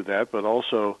do we do that, but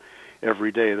also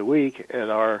every day of the week at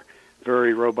our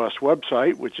very robust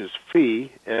website, which is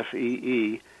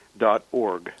FEE.org.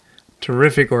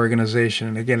 Terrific organization.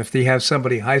 And again, if you have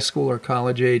somebody high school or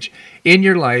college age in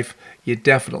your life, you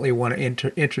definitely want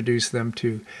to introduce them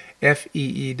to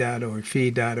FEE.org,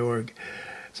 FEE.org.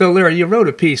 So, Lyra, you wrote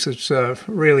a piece that's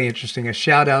really interesting, a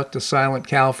shout-out to Silent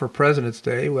Cal for President's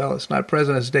Day. Well, it's not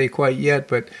President's Day quite yet,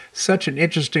 but such an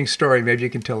interesting story. Maybe you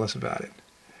can tell us about it.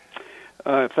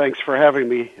 Thanks for having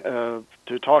me to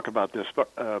talk about this,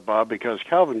 Bob, because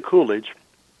Calvin Coolidge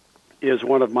is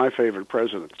one of my favorite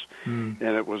presidents. And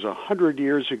it was 100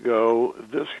 years ago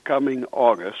this coming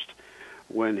August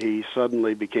when he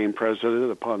suddenly became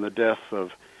president upon the death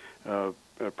of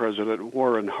President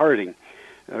Warren Harding.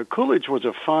 Coolidge was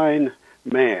a fine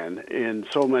man in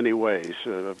so many ways,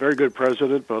 a very good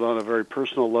president, but on a very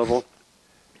personal level,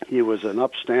 he was an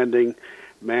upstanding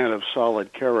man of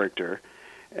solid character,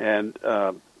 and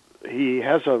he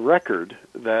has a record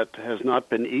that has not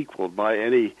been equaled by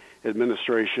any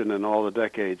administration in all the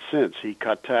decades since. He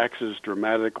cut taxes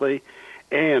dramatically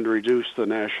and reduced the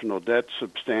national debt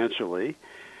substantially,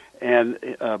 and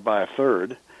by a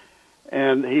third.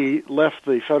 And he left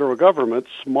the federal government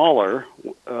smaller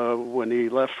when he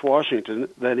left Washington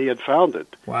than he had found it.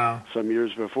 Wow. Some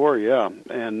years before, yeah.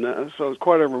 And so it's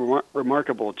quite a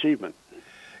remarkable achievement.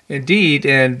 Indeed,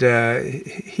 and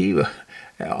he,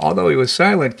 although he was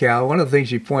Silent Cal, one of the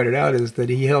things you pointed out is that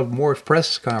he held more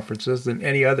press conferences than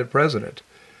any other president.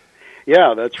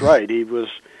 Yeah, that's right. He was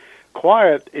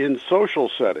quiet in social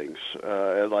settings,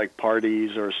 like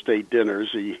parties or state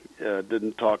dinners. He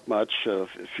didn't talk much, a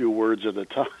few words at a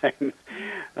time.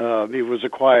 He was a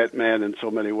quiet man in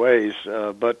so many ways,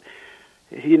 but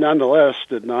he nonetheless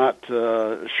did not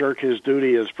shirk his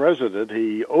duty as president.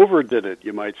 He overdid it,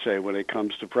 you might say, when it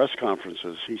comes to press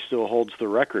conferences. He still holds the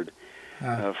record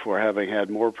for having had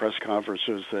more press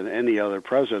conferences than any other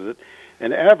president,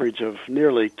 an average of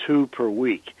nearly 2 per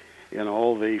week in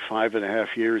all the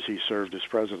 5.5 years he served as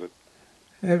president.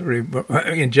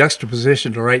 In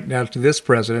juxtaposition right now to this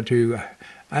president, who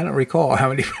I don't recall how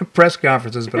many press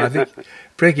conferences, but I think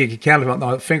you can count them on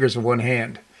the fingers of one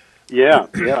hand. Yeah,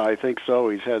 I think so.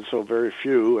 He's had so very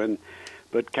few,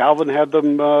 but Calvin had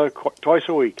them twice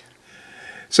a week.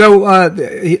 So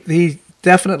he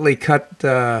definitely cut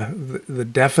the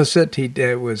deficit. He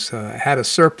had a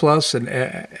surplus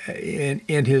in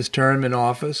his term in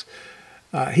office.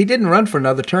 He didn't run for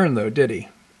another term, though, did he?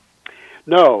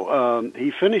 No.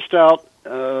 He finished out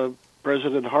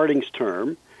President Harding's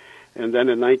term, and then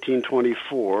in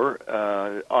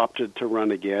 1924 opted to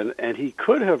run again, and he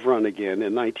could have run again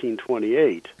in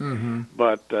 1928,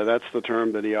 but that's the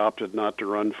term that he opted not to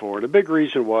run for. And a big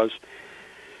reason was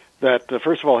that,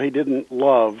 first of all, he didn't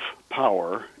love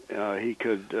power. He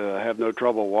could have no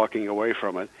trouble walking away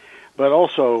from it. But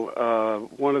also,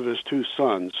 one of his 2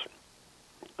 sons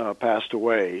passed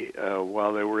away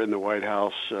while they were in the White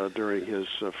House during his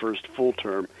first full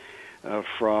term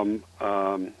from,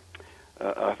 I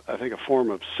think, a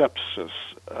form of sepsis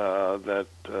that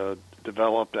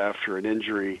developed after an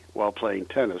injury while playing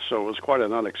tennis. So it was quite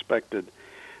an unexpected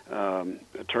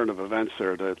turn of events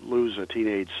there to lose a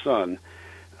teenage son,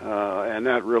 and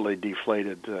that really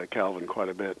deflated Calvin quite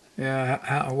a bit.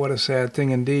 Yeah, what a sad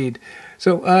thing indeed.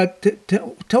 So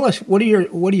tell us, what do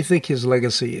you think his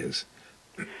legacy is?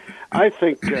 I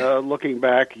think, looking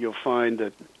back, you'll find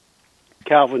that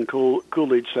Calvin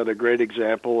Coolidge set a great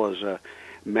example as a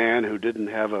man who didn't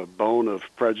have a bone of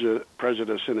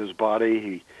prejudice in his body.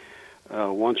 He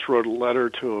once wrote a letter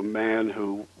to a man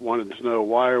who wanted to know,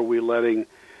 why are we letting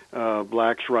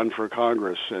blacks run for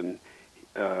Congress? And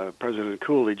President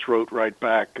Coolidge wrote right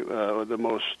back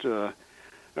the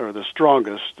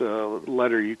strongest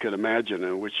letter you could imagine,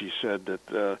 in which he said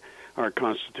that our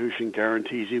Constitution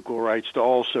guarantees equal rights to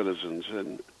all citizens,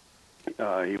 and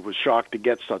he was shocked to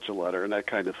get such a letter and that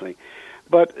kind of thing.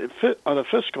 But on a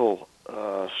fiscal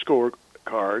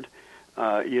scorecard,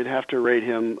 you'd have to rate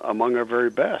him among our very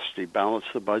best. He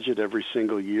balanced the budget every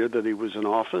single year that he was in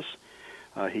office.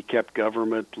 He kept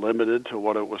government limited to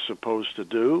what it was supposed to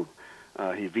do.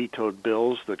 He vetoed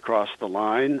bills that crossed the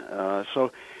line.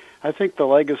 So I think the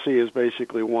legacy is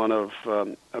basically one of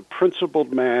a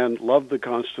principled man, loved the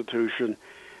Constitution,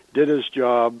 did his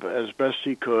job as best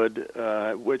he could,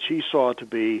 which he saw to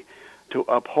be to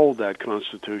uphold that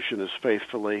Constitution as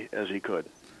faithfully as he could.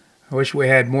 I wish we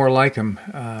had more like him.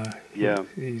 Yeah.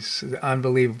 He's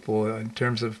unbelievable in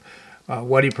terms of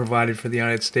what he provided for the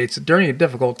United States during a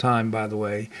difficult time, by the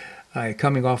way,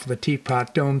 coming off of the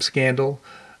Teapot Dome scandal.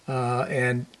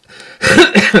 and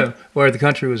where the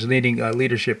country was needing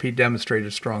leadership, he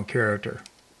demonstrated strong character.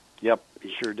 Yep,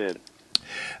 he sure did.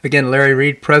 Again, Larry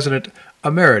Reed, President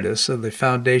Emeritus of the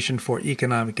Foundation for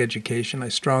Economic Education. I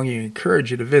strongly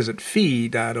encourage you to visit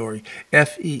fee.org,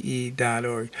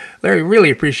 FEE.org. Larry, really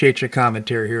appreciate your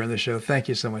commentary here on the show. Thank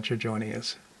you so much for joining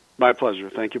us. My pleasure.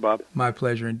 Thank you, Bob. My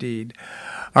pleasure indeed.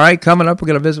 All right, coming up, we're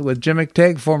going to visit with Jim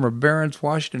McTague, former Barron's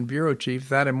Washington Bureau Chief.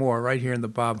 That and more right here in the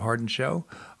Bob Harden Show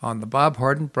on the Bob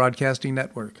Harden Broadcasting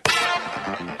Network.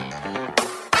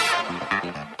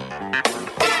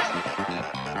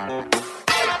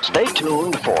 Stay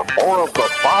tuned for more of the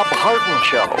Bob Harden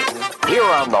Show here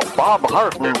on the Bob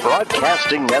Harden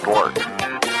Broadcasting Network.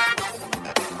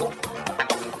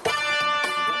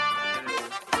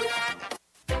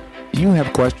 You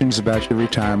have questions about your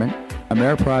retirement?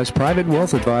 Ameriprise Private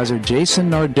Wealth Advisor Jason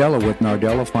Nardella with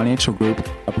Nardella Financial Group,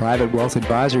 a private wealth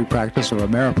advisory practice of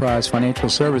Ameriprise Financial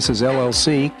Services,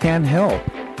 LLC, can help.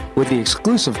 With the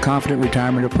exclusive Confident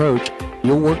Retirement approach,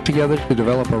 you'll work together to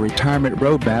develop a retirement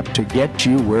roadmap to get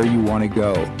you where you want to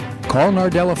go. Call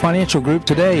Nardella Financial Group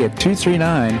today at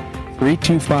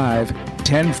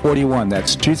 239-325-1041.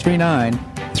 That's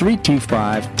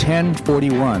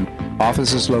 239-325-1041.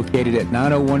 Office is located at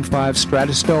 9015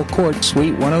 Stratistel Court,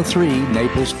 Suite 103,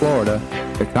 Naples, Florida.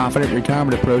 The Confident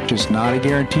Retirement approach is not a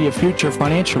guarantee of future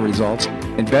financial results.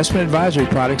 Investment advisory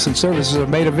products and services are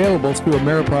made available through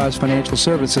Ameriprise Financial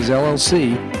Services,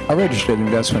 LLC, a registered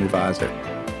investment advisor.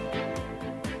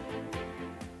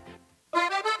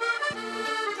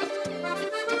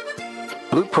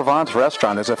 Blue Provence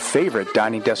Restaurant is a favorite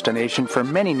dining destination for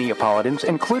many Neapolitans,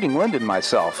 including Linda and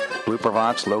myself. Blue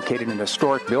Provence, located in a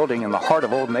historic building in the heart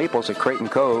of Old Naples at Creighton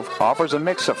Cove, offers a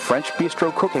mix of French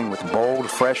bistro cooking with bold,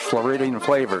 fresh Floridian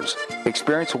flavors.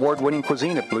 Experience award-winning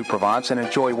cuisine at Blue Provence and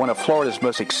enjoy one of Florida's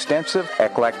most extensive,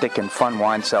 eclectic, and fun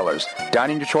wine cellars.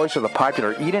 Dining your choice of the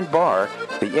popular Eat-In Bar,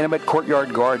 the intimate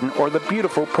Courtyard Garden, or the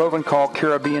beautiful Provencal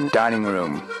Caribbean Dining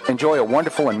Room. Enjoy a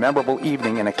wonderful and memorable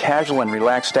evening in a casual and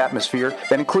relaxed atmosphere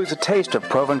that includes a taste of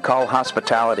Provencal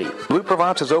hospitality. Blue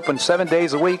Provence is open 7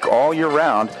 days a week all year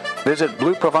round. Visit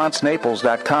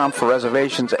BlueProvenceNaples.com for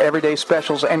reservations, everyday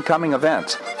specials, and coming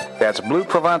events. That's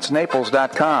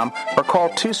BlueProvenceNaples.com or call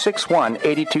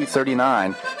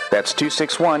 261-8239. That's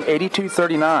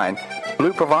 261-8239.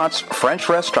 Blue Provence French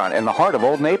Restaurant in the heart of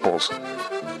Old Naples.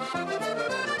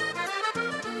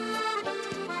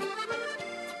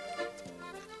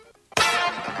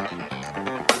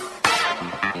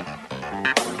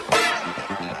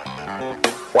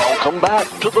 Welcome back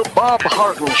to the Bob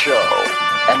Harden Show.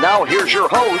 And now here's your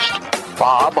host,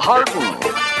 Bob Harden.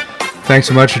 Thanks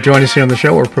so much for joining us here on the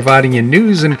show. We're providing you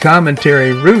news and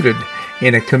commentary rooted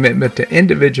in a commitment to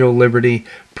individual liberty,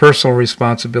 personal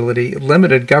responsibility,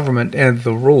 limited government, and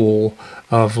the rule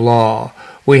of law.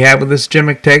 We have with us Jim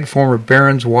McTague, former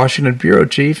Barron's Washington Bureau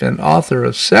Chief and author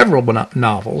of several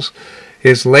novels.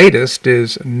 His latest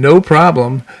is No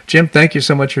Problem. Jim, thank you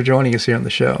so much for joining us here on the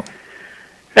show.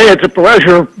 Hey, it's a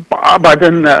pleasure, Bob. I've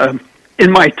been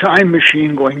in my time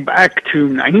machine going back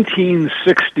to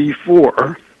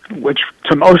 1964, which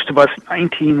to most of us,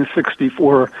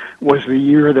 1964 was the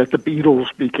year that the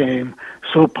Beatles became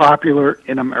so popular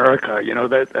in America. You know,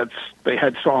 they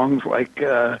had songs like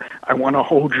 "I Want to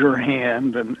Hold Your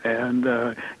Hand" and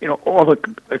you know, all the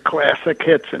classic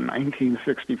hits in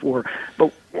 1964.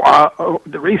 But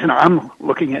the reason I'm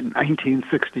looking at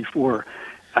 1964.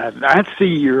 That's the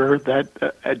year that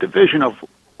a division of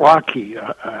Lockheed,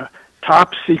 a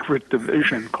top-secret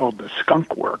division called the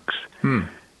Skunk Works,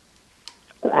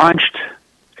 launched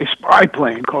a spy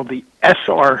plane called the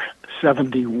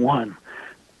SR-71,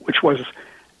 which was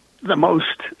the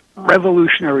most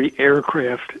revolutionary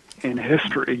aircraft in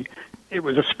history. It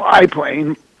was a spy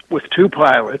plane with two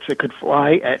pilots. It could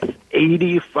fly at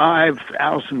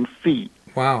 85,000 feet.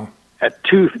 Wow. At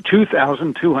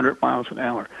 2,200 miles an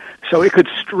hour. So it could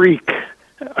streak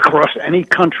across any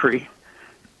country,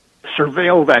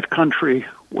 surveil that country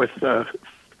with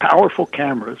powerful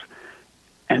cameras,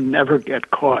 and never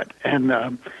get caught. And I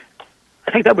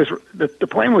think that was the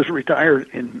plane was retired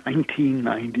in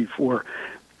 1994.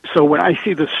 So when I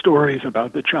see the stories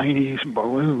about the Chinese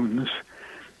balloons,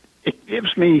 it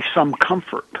gives me some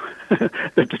comfort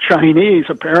that the Chinese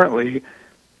apparently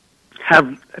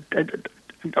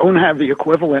don't have the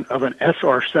equivalent of an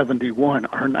SR-71,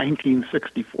 our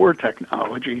 1964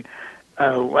 technology,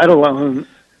 the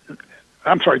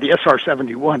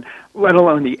SR-71, let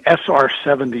alone the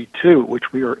SR-72,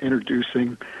 which we are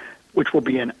introducing, which will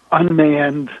be an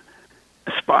unmanned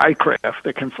spy craft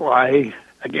that can fly,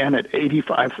 again, at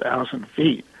 85,000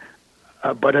 feet,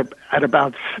 but at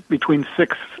about between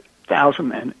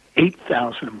 6,000 and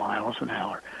 8,000 miles an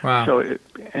hour. Wow. So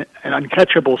an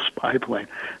uncatchable spy plane.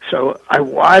 So I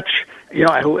watch,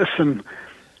 I listen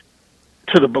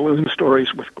to the balloon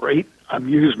stories with great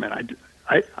amusement.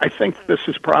 I think this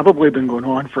has probably been going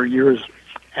on for years,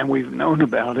 and we've known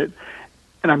about it.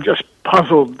 And I'm just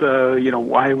puzzled,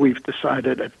 why we've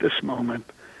decided at this moment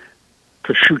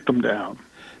to shoot them down.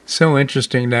 So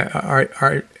interesting. That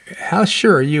how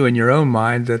sure are you in your own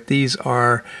mind that these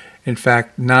are, in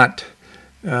fact, not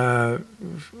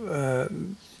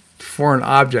foreign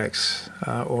objects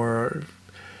or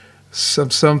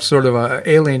some sort of a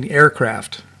alien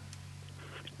aircraft?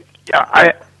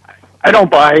 Yeah, I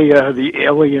don't buy the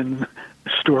alien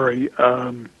story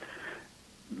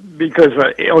because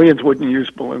aliens wouldn't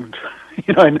use balloons,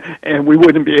 and we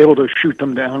wouldn't be able to shoot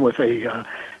them down with a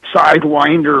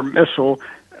Sidewinder missile,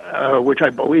 which I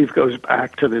believe goes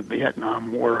back to the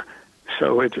Vietnam War.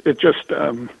 So it just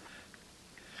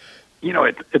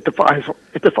it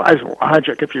defies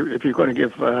logic if you're going to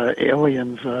give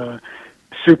aliens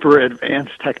super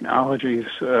advanced technologies.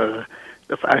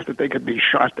 The fact that they could be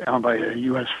shot down by a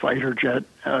U.S. fighter jet,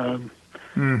 and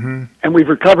we've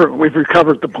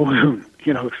recovered the balloon.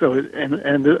 So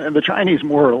and the Chinese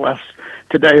more or less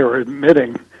today are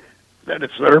admitting that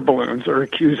it's their balloons. They're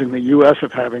accusing the U.S.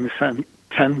 of having sent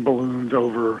 10 balloons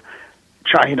over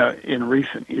China in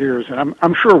recent years, and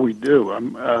I'm sure we do.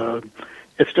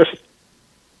 It's just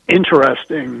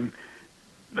interesting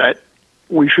that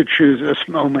we should choose this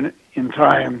moment in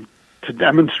time to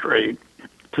demonstrate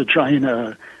to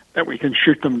China that we can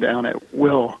shoot them down at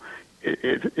will.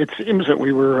 It seems that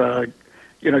we were,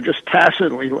 just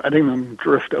tacitly letting them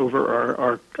drift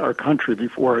over our country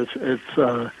before. It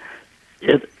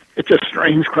just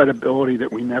strains credibility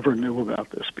that we never knew about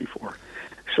this before.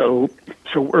 So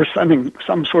we're sending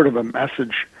some sort of a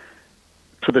message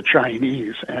to the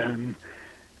Chinese, and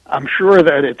I'm sure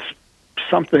that it's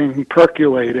something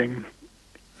percolating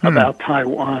about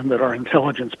Taiwan that our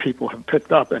intelligence people have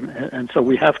picked up, and so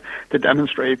we have to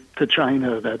demonstrate to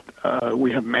China that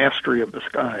we have mastery of the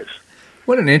skies.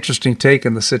 What an interesting take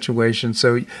on the situation.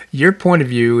 So your point of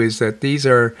view is that these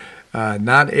are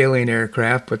not alien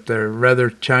aircraft, but they're rather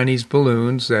Chinese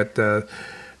balloons that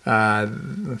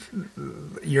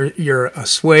you're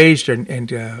assuaged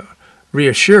and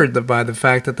reassured by the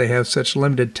fact that they have such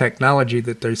limited technology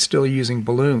that they're still using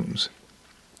balloons.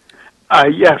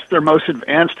 Yes, their most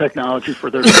advanced technology for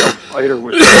their stealth fighter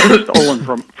was stolen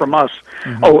from us.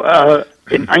 Mm-hmm.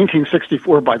 In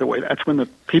 1964, by the way, that's when the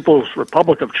People's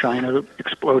Republic of China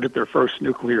exploded their first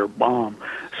nuclear bomb.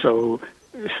 But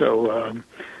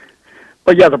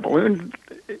yeah, the balloon,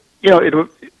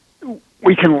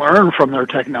 we can learn from their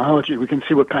technology. We can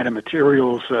see what kind of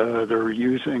materials they're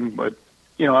using. But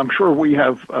I'm sure we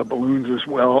have balloons as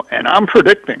well, and I'm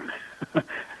predicting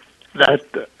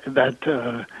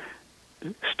that.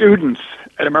 Students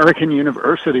at American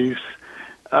universities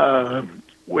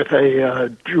with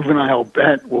a juvenile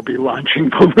bet will be launching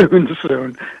balloons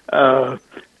soon, as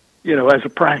a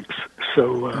prank.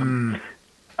 So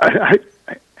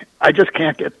I just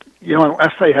can't get,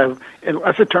 unless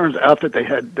it turns out that they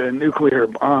had nuclear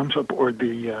bombs aboard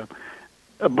the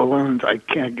balloons, I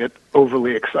can't get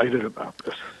overly excited about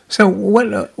this. So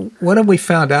what have we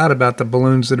found out about the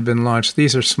balloons that have been launched?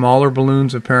 These are smaller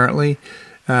balloons, apparently.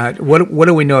 What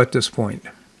do we know at this point?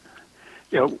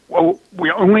 Well,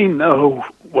 we only know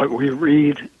what we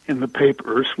read in the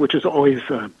papers, which is always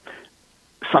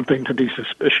something to be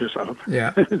suspicious of,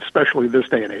 especially this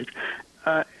day and age.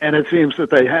 And it seems that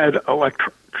they had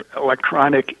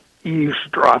electronic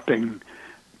eavesdropping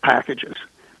packages.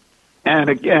 And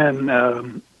again,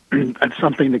 that's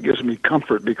something that gives me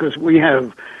comfort because we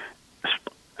have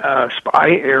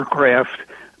spy aircraft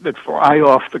that fly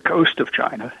off the coast of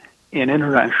China in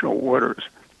international waters,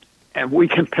 and we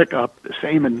can pick up the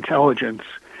same intelligence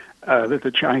that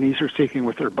the Chinese are seeking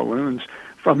with their balloons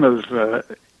from those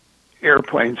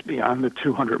airplanes beyond the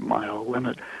 200-mile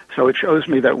limit. So it shows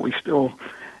me that we still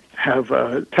have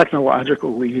a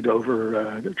technological lead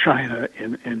over China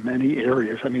in many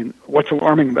areas. I mean, what's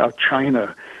alarming about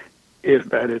China is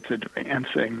that it's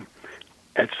advancing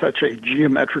at such a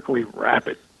geometrically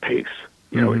rapid pace.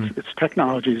 Its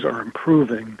technologies are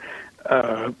improving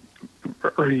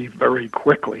very, very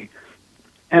quickly.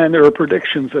 And there are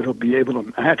predictions that it'll be able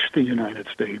to match the United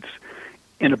States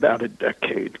in about a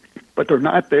decade. But they're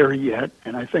not there yet.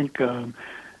 And I think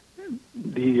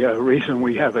the reason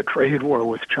we have a trade war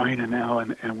with China now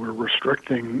and we're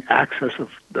restricting access of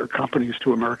their companies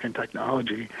to American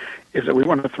technology is that we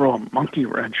want to throw a monkey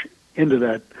wrench into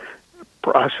that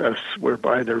process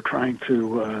whereby they're trying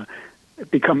to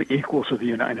become equal to the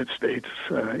United States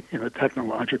in a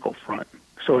technological front.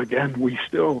 So again, we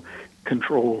still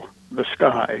control the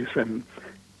skies, and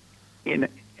in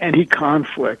any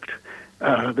conflict,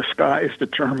 the skies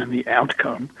determine the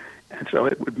outcome. And so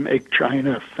it would make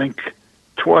China think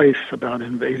twice about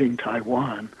invading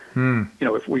Taiwan.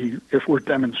 If we're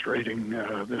demonstrating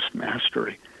this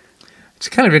mastery. It's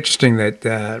kind of interesting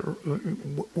that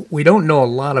we don't know a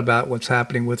lot about what's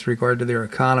happening with regard to their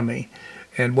economy,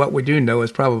 and what we do know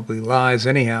is probably lies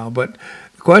anyhow. But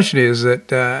the question is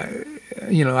that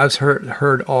I've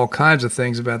heard all kinds of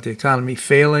things about the economy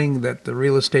failing, that the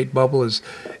real estate bubble is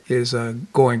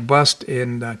going bust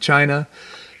in China.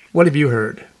 What have you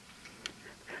heard?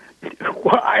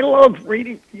 Well, I love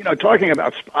reading, talking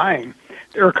about spying.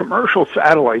 There are commercial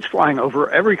satellites flying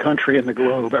over every country in the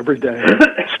globe every day,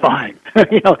 spying,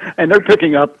 and they're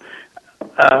picking up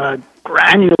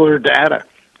granular data.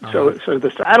 So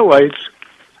the satellites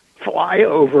fly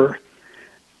over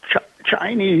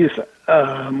Chinese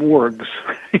morgues,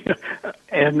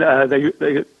 and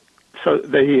they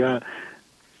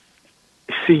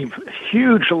see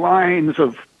huge lines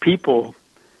of people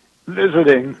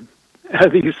visiting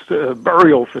these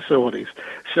burial facilities.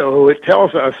 So it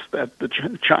tells us that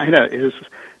China is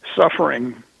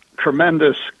suffering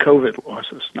tremendous COVID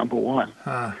losses. Number one.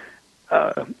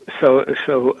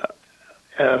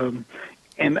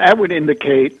 And that would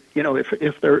indicate,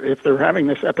 if they're having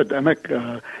this epidemic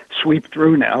sweep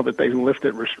through now that they've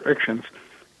lifted restrictions,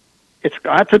 it's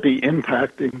got to be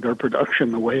impacting their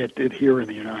production the way it did here in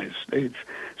the United States.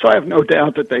 So I have no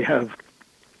doubt that they have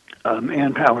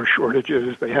manpower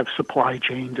shortages, they have supply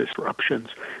chain disruptions,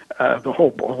 the whole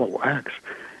ball of wax.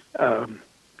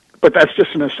 But that's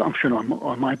just an assumption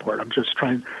on my part. I'm just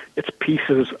it's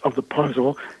pieces of the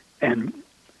puzzle, and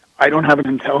I don't have an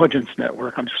intelligence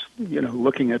network. I'm just,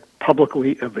 looking at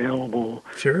publicly available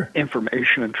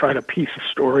information and try to piece a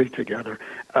story together.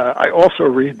 I also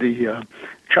read the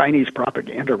Chinese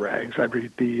propaganda rags. I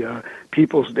read the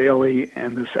People's Daily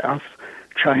and the South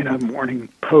China Morning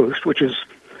Post,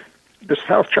 the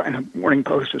South China Morning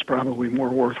Post is probably more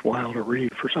worthwhile to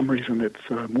read. For some reason, it's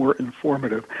more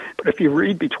informative. But if you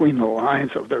read between the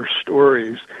lines of their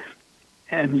stories,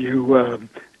 and you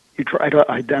try to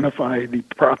identify the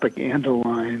propaganda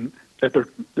line that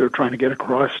they're trying to get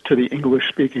across to the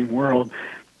English-speaking world,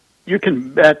 you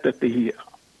can bet that the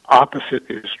opposite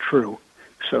is true.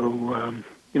 So,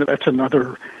 that's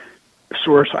another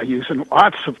source I use. And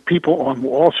lots of people on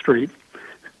Wall Street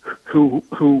who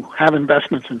have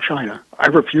investments in China.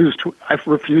 I've refused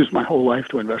my whole life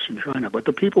to invest in China, but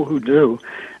the people who do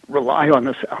rely on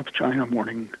the South China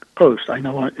Morning Post. I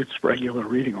know it's regular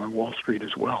reading on Wall Street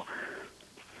as well.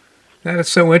 That is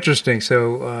so interesting.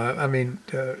 So,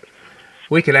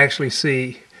 we could actually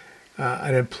see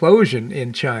an implosion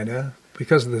in China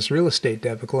because of this real estate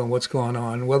debacle and what's going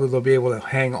on. Whether they'll be able to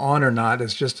hang on or not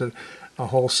is just a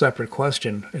whole separate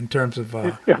question in terms of...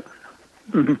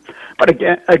 Mm-hmm. But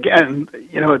again,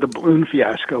 the balloon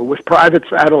fiasco with private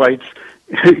satellites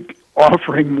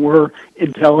offering more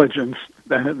intelligence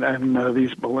than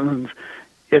these balloons,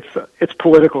 it's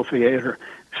political theater.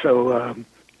 So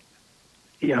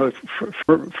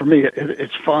for me,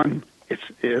 it's fun. It's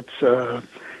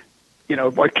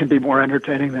what can be more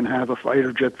entertaining than have a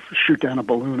fighter jet shoot down a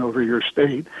balloon over your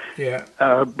state? Yeah.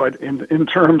 But in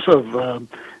terms of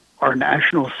our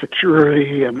national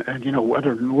security and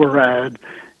whether NORAD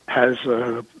has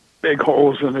big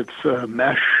holes in its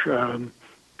mesh,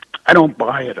 I don't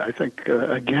buy it. I think,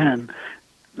 again,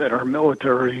 that our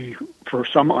military, for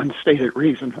some unstated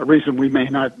reason, a reason we may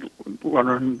not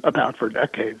learn about for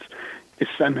decades, is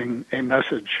sending a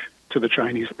message to the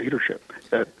Chinese leadership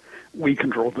that we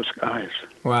control the skies.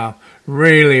 Wow.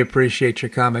 Really appreciate your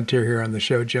commentary here on the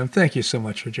show, Jim. Thank you so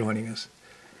much for joining us.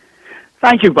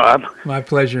 Thank you, Bob. My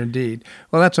pleasure indeed.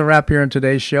 Well, that's a wrap here on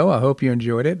today's show. I hope you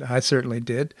enjoyed it. I certainly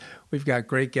did. We've got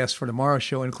great guests for tomorrow's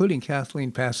show, including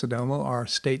Kathleen Passidomo, our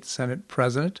State Senate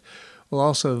President. We'll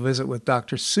also visit with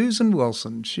Dr. Susan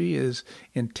Wilson. She is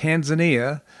in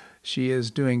Tanzania. She is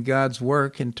doing God's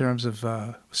work in terms of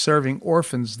serving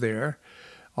orphans there.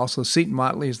 Also, Seton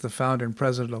Motley is the founder and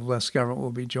president of Less Government,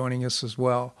 will be joining us as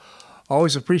well.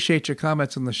 Always appreciate your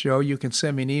comments on the show. You can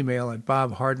send me an email at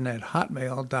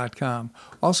bobharden@hotmail.com.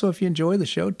 Also, if you enjoy the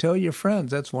show, tell your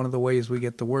friends. That's one of the ways we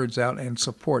get the words out and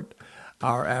support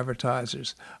our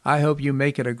advertisers. I hope you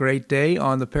make it a great day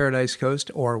on the Paradise Coast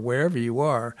or wherever you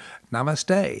are.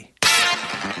 Namaste.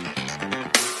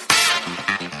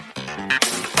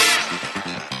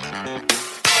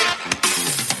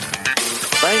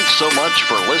 Thanks so much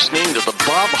for listening to The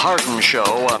Bob Harden Show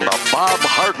on the Bob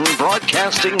Harden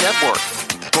Broadcasting Network.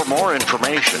 For more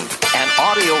information and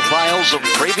audio files of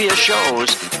previous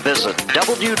shows, visit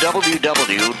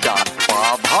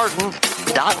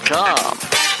www.bobharden.com.